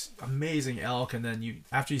see all these amazing elk. And then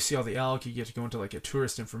after you see all the elk, you get to go into like a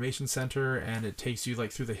tourist information center. And it takes you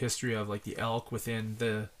like through the history of like the elk within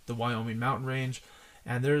the Wyoming mountain range.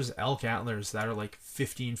 And there's elk antlers that are like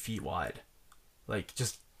 15 feet wide. Like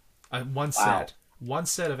just one set. One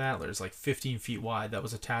set of antlers like 15 feet wide that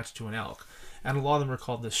was attached to an elk. And a lot of them are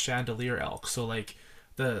called the chandelier elk. So like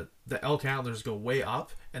the elk antlers go way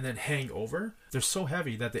up and then hang over. They're so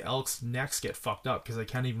heavy that the elk's necks get fucked up because they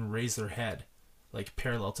can't even raise their head like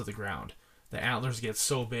parallel to the ground. The antlers get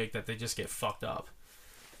so big that they just get fucked up.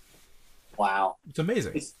 Wow. It's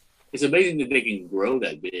amazing. It's amazing that they can grow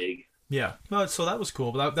that big. Yeah. No, so that was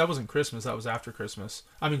cool, but that wasn't Christmas. That was after Christmas.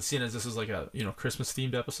 I mean, seeing as this is like a, Christmas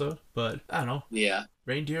themed episode, but I don't know. Yeah.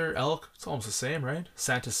 Reindeer, elk, it's almost the same, right?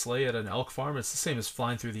 Santa's sleigh at an elk farm, it's the same as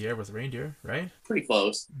flying through the air with reindeer, right? Pretty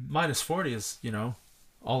close. Minus 40 is,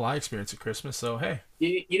 all I experience at Christmas. So hey,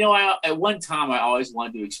 You know, at one time I always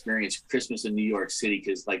wanted to experience Christmas in New York City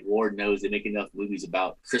because, like, Lord knows they make enough movies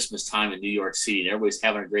about Christmas time in New York City and everybody's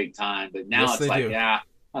having a great time. But now yes it's they like, do. yeah,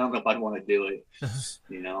 I don't know if I'd want to do it.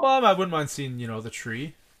 You know? Well, I wouldn't mind seeing the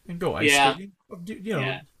tree and go ice Yeah, skating.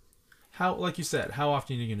 yeah. How, like you said, how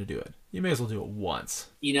often are you going to do it? You may as well do it once.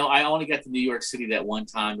 You know, I only got to New York City that one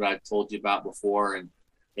time that I've told you about before, and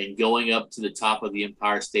going up to the top of the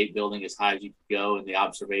Empire State Building as high as you could go, and the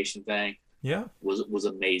observation thing Yeah, was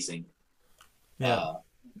amazing. yeah. Uh,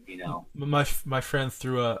 you know, My friend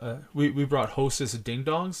threw we brought Hostess ding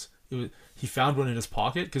dongs. He found one in his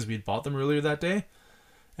pocket because we'd bought them earlier that day,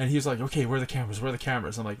 and he was like, "Okay, where are the cameras? Where are the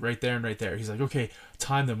cameras?" I'm like, "Right there and right there." He's like, "Okay,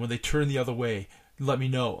 time them when they turn the other way. Let me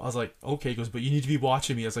know." I was like, "Okay." He goes, "But you need to be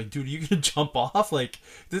watching me." I was like, "Dude, are you gonna jump off?" Like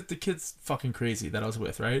the kid's fucking crazy that I was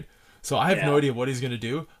with, right? So I have no yeah, idea what he's gonna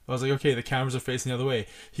do. I was like, "Okay, the cameras are facing the other way."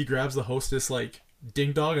 He grabs the Hostess like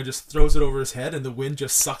ding dong and just throws it over his head, and the wind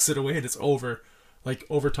just sucks it away, and it's over. Like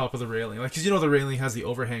over top of the railing, like because the railing has the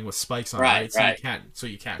overhang with spikes on it, right, right? right, So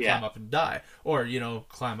you can't yeah, climb up and die, or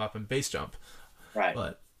climb up and base jump. right.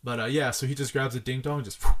 But yeah, so he just grabs a ding dong,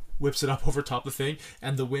 just whips it up over top of the thing,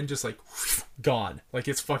 and the wind just like gone, like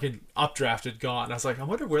it's fucking updrafted, gone. I was like, I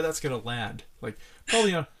wonder where that's gonna land. Like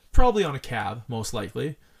probably on a cab, most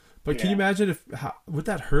likely. But can you Yeah, imagine would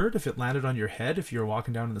that hurt if it landed on your head if you were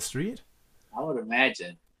walking down in the street? I would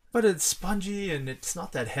imagine. But it's spongy and it's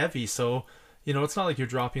not that heavy, so it's not like you're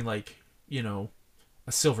dropping like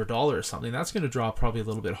a silver dollar or something. That's gonna drop probably a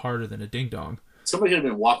little bit harder than a ding dong. Somebody could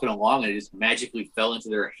have been walking along and it just magically fell into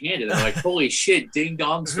their hand, and they're like, "Holy shit, ding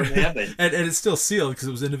dongs from heaven!" and it's still sealed because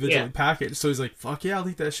it was individually Yeah, packaged. So he's like, "Fuck yeah, I'll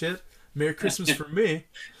eat that shit. Merry Christmas from me."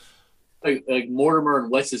 like Mortimer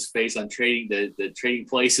and what's his face on trading the trading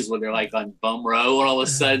places when they're like on Bum Row, and all of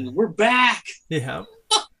a sudden we're back. Yeah,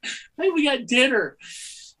 Hey, we got dinner.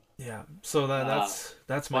 yeah. So Uh,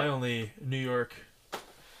 that's my but only New York.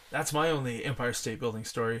 That's my only Empire State Building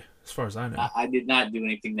story, as far as I know. I did not do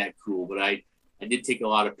anything that cool, but I did take a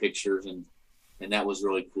lot of pictures, and that was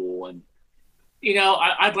really cool. And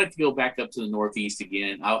I'd like to go back up to the Northeast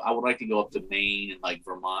again. I would like to go up to Maine and like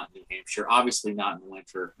Vermont, New Hampshire. Obviously not in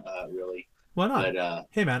winter, really. Why not? But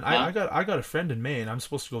Hey man, huh? I got a friend in Maine. I'm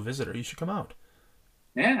supposed to go visit her. You should come out.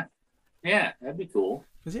 Yeah, yeah, that'd be cool.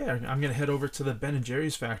 Cause yeah, I'm gonna head over to the Ben and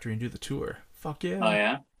Jerry's factory and do the tour. Fuck Oh yeah.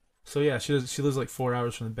 yeah, So yeah, she lives like 4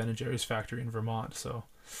 hours from the Ben and Jerry's factory in Vermont. So,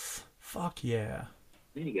 fuck yeah,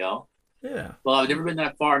 there you go. yeah. Well, I've never been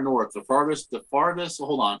that far north. The farthest. Well,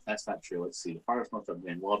 hold on, that's not true. Let's see. The farthest north I've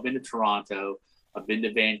been. Well, I've been to Toronto. I've been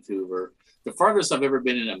to Vancouver. The farthest I've ever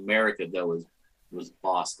been in America, though, was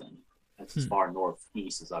Boston. That's as Hmm. far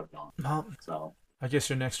northeast as I've gone. Well, So, I guess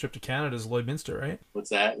your next trip to Canada is Lloydminster, right? what's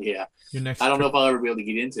that? Yeah, Your I next don't know trip. if I'll ever be able to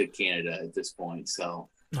get into Canada at this point. So,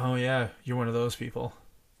 Oh yeah, you're one of those people.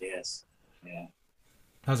 yes, yeah,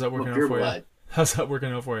 How's that I'm a working out pure for you? blood. How's that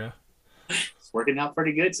working out for you? It's working out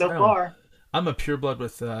pretty good so Oh, far. I'm a pure blood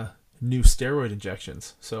with new steroid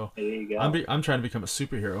injections. So There you go. I'm trying to become a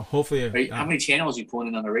superhero. Hopefully, How many channels you pulling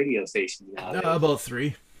in on the radio station nowadays? about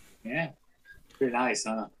 3. Yeah, pretty nice,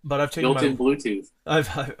 huh? But Built-in Bluetooth.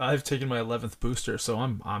 I've taken my 11th booster, so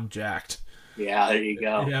I'm jacked. Yeah, there you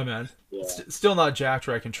go. Yeah, man. Yeah. Still not jacked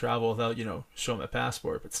where I can travel without showing my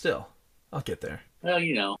passport, but still, I'll get there. Well,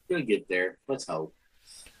 you'll get there. Let's hope.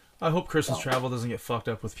 I hope Christmas So, travel doesn't get fucked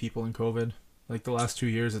up with people in COVID. Like the last 2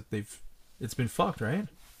 years that it's been fucked, right?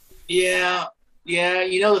 yeah, yeah.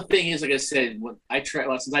 The thing is, like I said,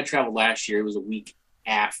 since I traveled last year, it was a week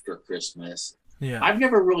after Christmas. Yeah. I've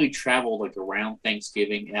never really traveled like around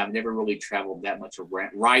Thanksgiving, and I've never really traveled that much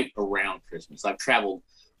right around Christmas. I've traveled,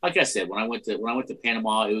 like I said, when I went to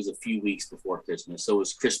Panama, it was a few weeks before Christmas, so it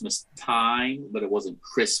was Christmas time, but it wasn't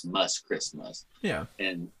Christmas. Yeah.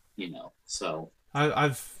 And so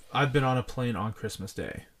I've been on a plane on Christmas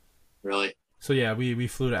Day. really, So yeah, we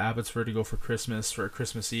flew to Abbotsford to go for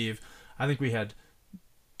Christmas Eve. I think we had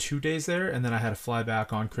 2 days there, and then I had to fly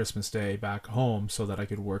back on Christmas Day back home so that I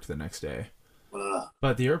could work the next day. uh,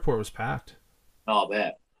 But the airport was packed. I'll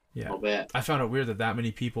bet. Yeah. I'll bet. I found it weird that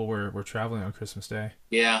many people were traveling on Christmas Day.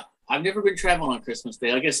 Yeah, I've never been traveling on Christmas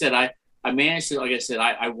Day. Like I said, I managed to. Like I said,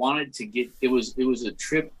 I wanted to get. It was a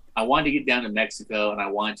trip. I wanted to get down to Mexico, and I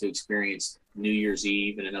wanted to experience New Year's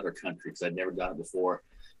Eve in another country because I'd never done it before,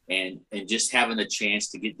 and just having the chance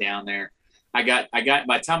to get down there. I got. By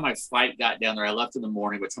the time my flight got down there, I left in the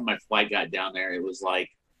morning. By the time my flight got down there, it was like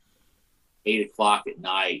 8 o'clock at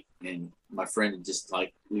night, and my friend just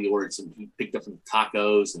like we ordered some. He picked up some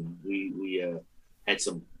tacos, and we had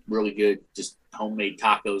some really good just homemade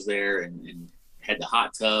tacos there, and had the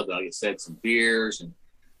hot tub. Like I said, some beers, and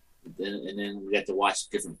And then we got to watch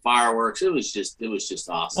different fireworks. It was just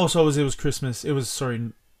Oh, awesome. so it was Christmas. It was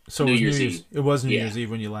sorry. So it New was New Year's Year's. Eve. It was New Yeah, Year's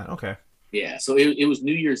Eve when you landed. Okay. yeah. So it was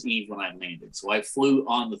New Year's Eve when I landed. So I flew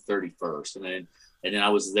on the 31st, and then I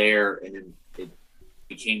was there, and then it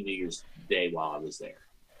became New Year's Day while I was there.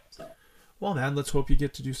 So Well, man, let's hope you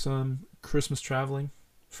get to do some Christmas traveling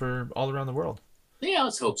for all around the world. yeah,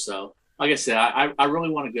 let's hope so. Like I said, I really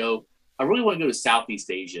want to go. I really want to go to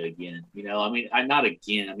Southeast Asia again. I mean, I not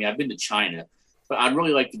again. I mean, I've been to China, but I'd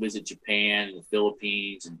really like to visit Japan and the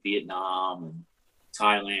Philippines and Vietnam and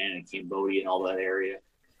Thailand and Cambodia and all that area.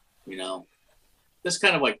 You know, that's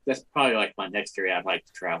probably like my next area I'd like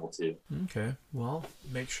to travel to. Okay. Well,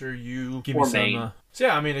 make sure you give me Or some. Maine. So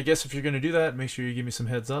yeah, I mean, I guess if you're gonna do that, make sure you give me some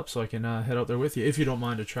heads up so I can head out there with you if you don't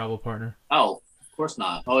mind a travel partner. Oh, of course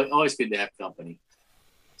not. Always good to have company.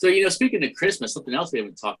 So, speaking of Christmas, something else we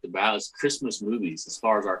haven't talked about is Christmas movies, as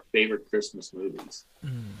far as our favorite Christmas movies.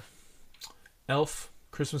 Elf,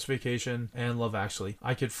 Christmas Vacation, and Love Actually.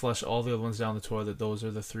 I could flush all the other ones down the toilet. Those are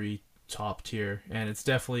the three top tier, and it's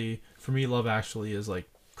definitely for me. Love Actually is like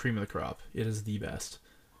cream of the crop. It is the best.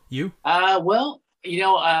 You? Well,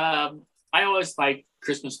 I always like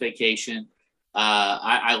Christmas Vacation.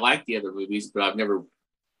 I like the other movies, but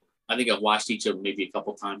I think I've watched each of them maybe a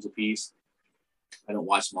couple times a piece. I don't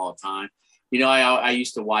watch them all the time. I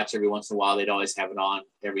used to watch every once in a while. They'd always have it on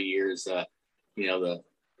every year as,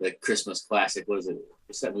 the Christmas classic. What is it?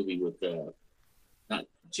 What's that movie with not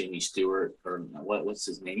Jimmy Stewart or what's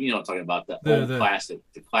his name? You know what I'm talking about?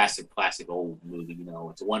 The classic old movie.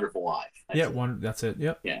 It's a Wonderful Life. Yeah, one. That's it.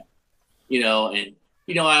 Yep. Yeah.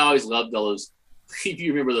 I always loved all those. If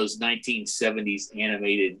you remember those 1970s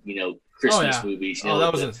animated, Christmas movies. Oh,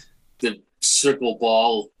 that was the circle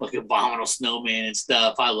ball, like Abominable Snowman and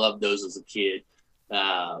stuff. I loved those as a kid.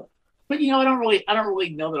 But I don't really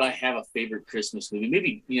know that I have a favorite Christmas movie.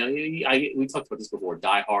 Maybe we talked about this before.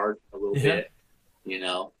 Die Hard a little bit.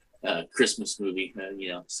 Christmas movie.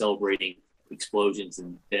 Celebrating explosions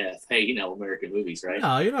and death. Hey, American movies, right?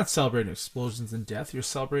 No, you're not celebrating explosions and death. You're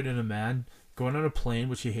celebrating a man going on a plane,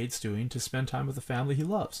 which he hates doing, to spend time with the family he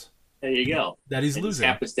loves. There you go. That he's and losing. He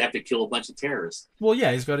happens to have to kill a bunch of terrorists. Well,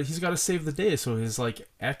 yeah, he's got to save the day. So his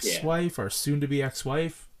ex-wife or soon-to-be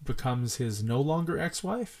ex-wife becomes his no longer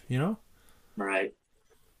ex-wife. Right.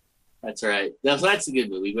 That's right. That's a good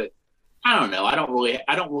movie, but I don't know. I don't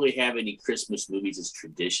really have any Christmas movies as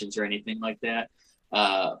traditions or anything like that.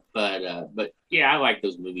 But yeah, I like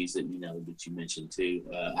those movies that you mentioned too.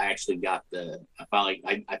 I actually got I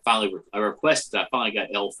requested. I finally got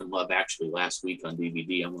Elf and Love Actually last week on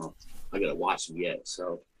DVD. I gotta watch them yet.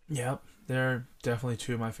 So yep, they're definitely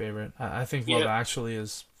two of my favorite. I think Love Actually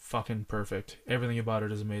is fucking perfect. Everything about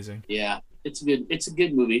it is amazing. Yeah, it's a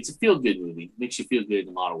good movie. It's a feel good movie. Makes you feel good in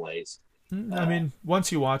a lot of ways. I mean,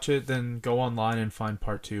 once you watch it, then go online and find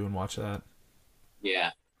part 2 and watch that.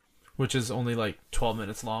 Yeah. Which is only like 12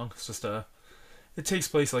 minutes long. It's just it takes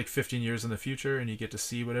place like 15 years in the future, and you get to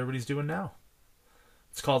see what everybody's doing now.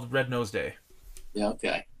 It's called Red Nose Day. Yeah,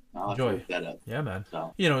 okay. I'll Enjoy. look that up. Yeah, man.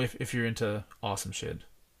 So. If you're into awesome shit.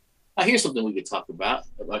 Here's something we could talk about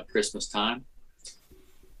Christmas time.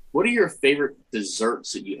 What are your favorite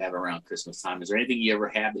desserts that you have around Christmas time? Is there anything you ever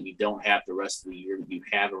have that you don't have the rest of the year that you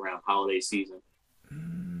have around holiday season?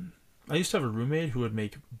 I used to have a roommate who would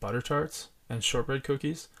make butter tarts and shortbread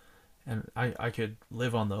cookies, and I could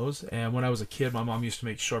live on those. And when I was a kid, my mom used to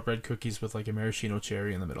make shortbread cookies with like a maraschino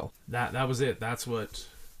cherry in the middle. That was it. That's what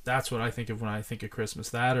I think of when I think of Christmas.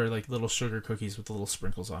 That or like little sugar cookies with the little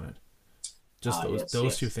sprinkles on it. Just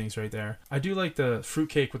those two things right there. I do like the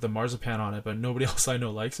fruitcake with the marzipan on it, but nobody else I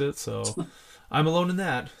know likes it, so I'm alone in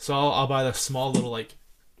that. So I'll buy the small little like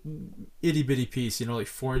itty bitty piece, like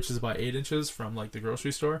 4 inches by 8 inches from like the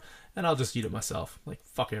grocery store, and I'll just eat it myself. Like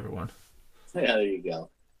fuck everyone. Yeah, there you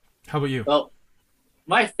go. How about you? Well,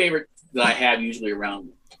 my favorite that I have usually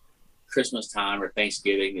around Christmas time or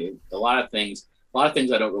Thanksgiving, a lot of things I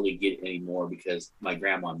don't really get anymore because my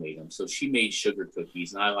grandma made them. So she made sugar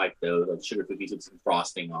cookies, and I like those. Like sugar cookies with some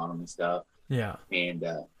frosting on them and stuff. Yeah. And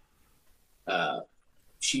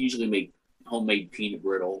she usually made homemade peanut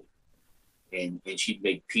brittle, and she'd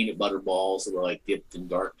make peanut butter balls that were like dipped in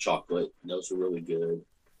dark chocolate, and those were really good.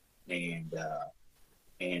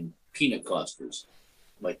 And peanut clusters,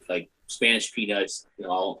 like Spanish peanuts,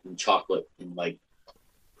 all in chocolate and like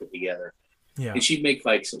put together. Yeah. And she'd make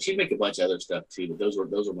a bunch of other stuff too, but those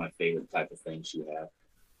were my favorite type of things she had.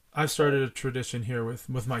 I've started a tradition here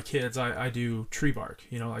with my kids. I do tree bark,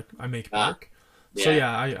 like I make bark. Yeah. So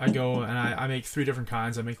yeah, I go and I make 3 different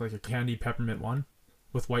kinds. I make like a candy peppermint one,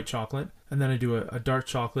 with white chocolate. And then I do a dark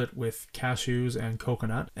chocolate with cashews and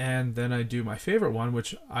coconut. And then I do my favorite one,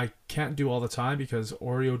 which I can't do all the time because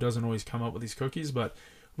Oreo doesn't always come out with these cookies, but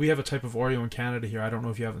we have a type of Oreo in Canada here. I don't know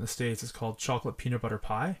if you have in the States. It's called chocolate peanut butter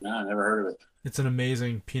pie. No, I never heard of it. It's an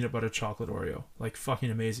amazing peanut butter chocolate Oreo. Like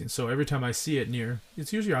fucking amazing. So every time I see it near,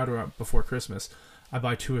 it's usually out around before Christmas, I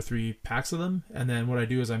buy 2 or 3 packs of them. And then what I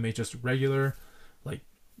do is I make just regular, like,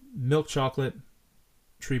 milk chocolate,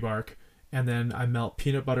 tree bark, and then I melt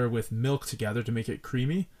peanut butter with milk together to make it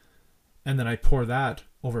creamy. And then I pour that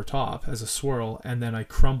over top as a swirl, and then I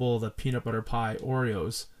crumble the peanut butter pie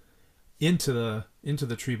Oreos into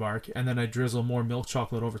the tree bark, and then I drizzle more milk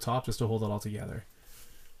chocolate over top just to hold it all together.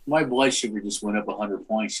 My blood sugar just went up 100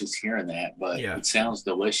 points just hearing that, but Yeah. it sounds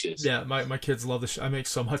delicious. Yeah, my kids love this. I make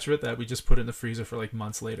so much of it that we just put it in the freezer for like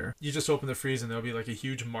months later. You just open the freezer and there'll be like a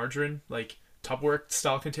huge margarine, like Tupperware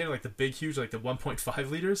style container, like the big, huge, like the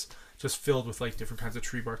 1.5 liters, just filled with like different kinds of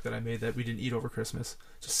tree bark that I made that we didn't eat over Christmas,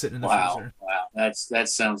 just sitting in the freezer. Wow, that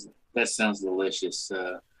sounds delicious.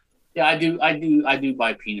 Yeah, I do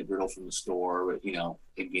buy peanut brittle from the store, but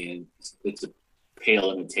again, it's a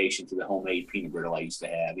pale imitation to the homemade peanut brittle I used to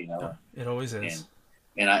have. It always is.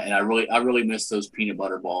 And I really miss those peanut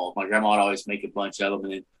butter balls. My grandma would always make a bunch of them,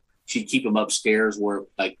 and then she'd keep them upstairs where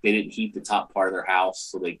like they didn't heat the top part of their house,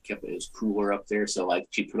 so they kept it as cooler up there. So like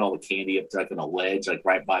she'd put all the candy up there like on a ledge, like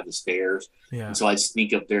right by the stairs. Yeah. And so I'd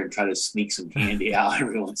sneak up there and try to sneak some candy out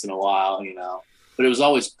every once in a while, But it was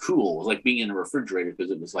always cool. It was like being in a refrigerator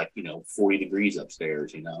because it was like 40 degrees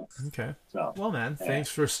upstairs, Okay. So well, man, thanks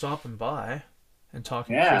for stopping by and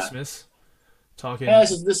talking Yeah. Christmas. Yeah,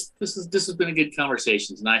 this has been a good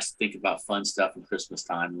conversation. It's nice to think about fun stuff in Christmas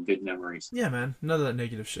time and good memories. Yeah, man. None of that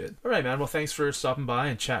negative shit. All right, man. Well, thanks for stopping by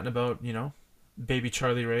and chatting about, baby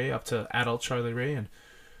Charlie Ray up to adult Charlie Ray and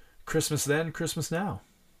Christmas then, Christmas now.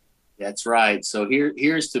 That's right. So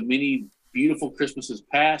here's to many beautiful Christmases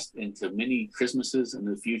past and to many Christmases in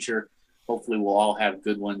the future. Hopefully we'll all have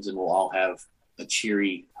good ones and we'll all have a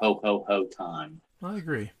cheery ho, ho, ho time. I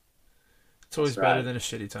agree. It's always That's right. better than a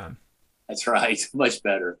shitty time. That's right. Much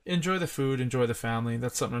better. Enjoy the food, enjoy the family.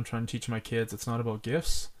 That's something I'm trying to teach my kids. It's not about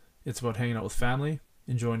gifts. It's about hanging out with family,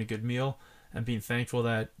 enjoying a good meal, and being thankful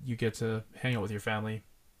that you get to hang out with your family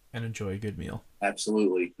and enjoy a good meal.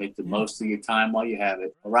 Absolutely. Make the most of your time while you have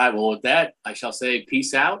it. All right. Well, with that, I shall say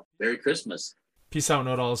peace out. Merry Christmas. Peace out,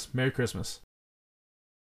 know-it-alls. Merry Christmas.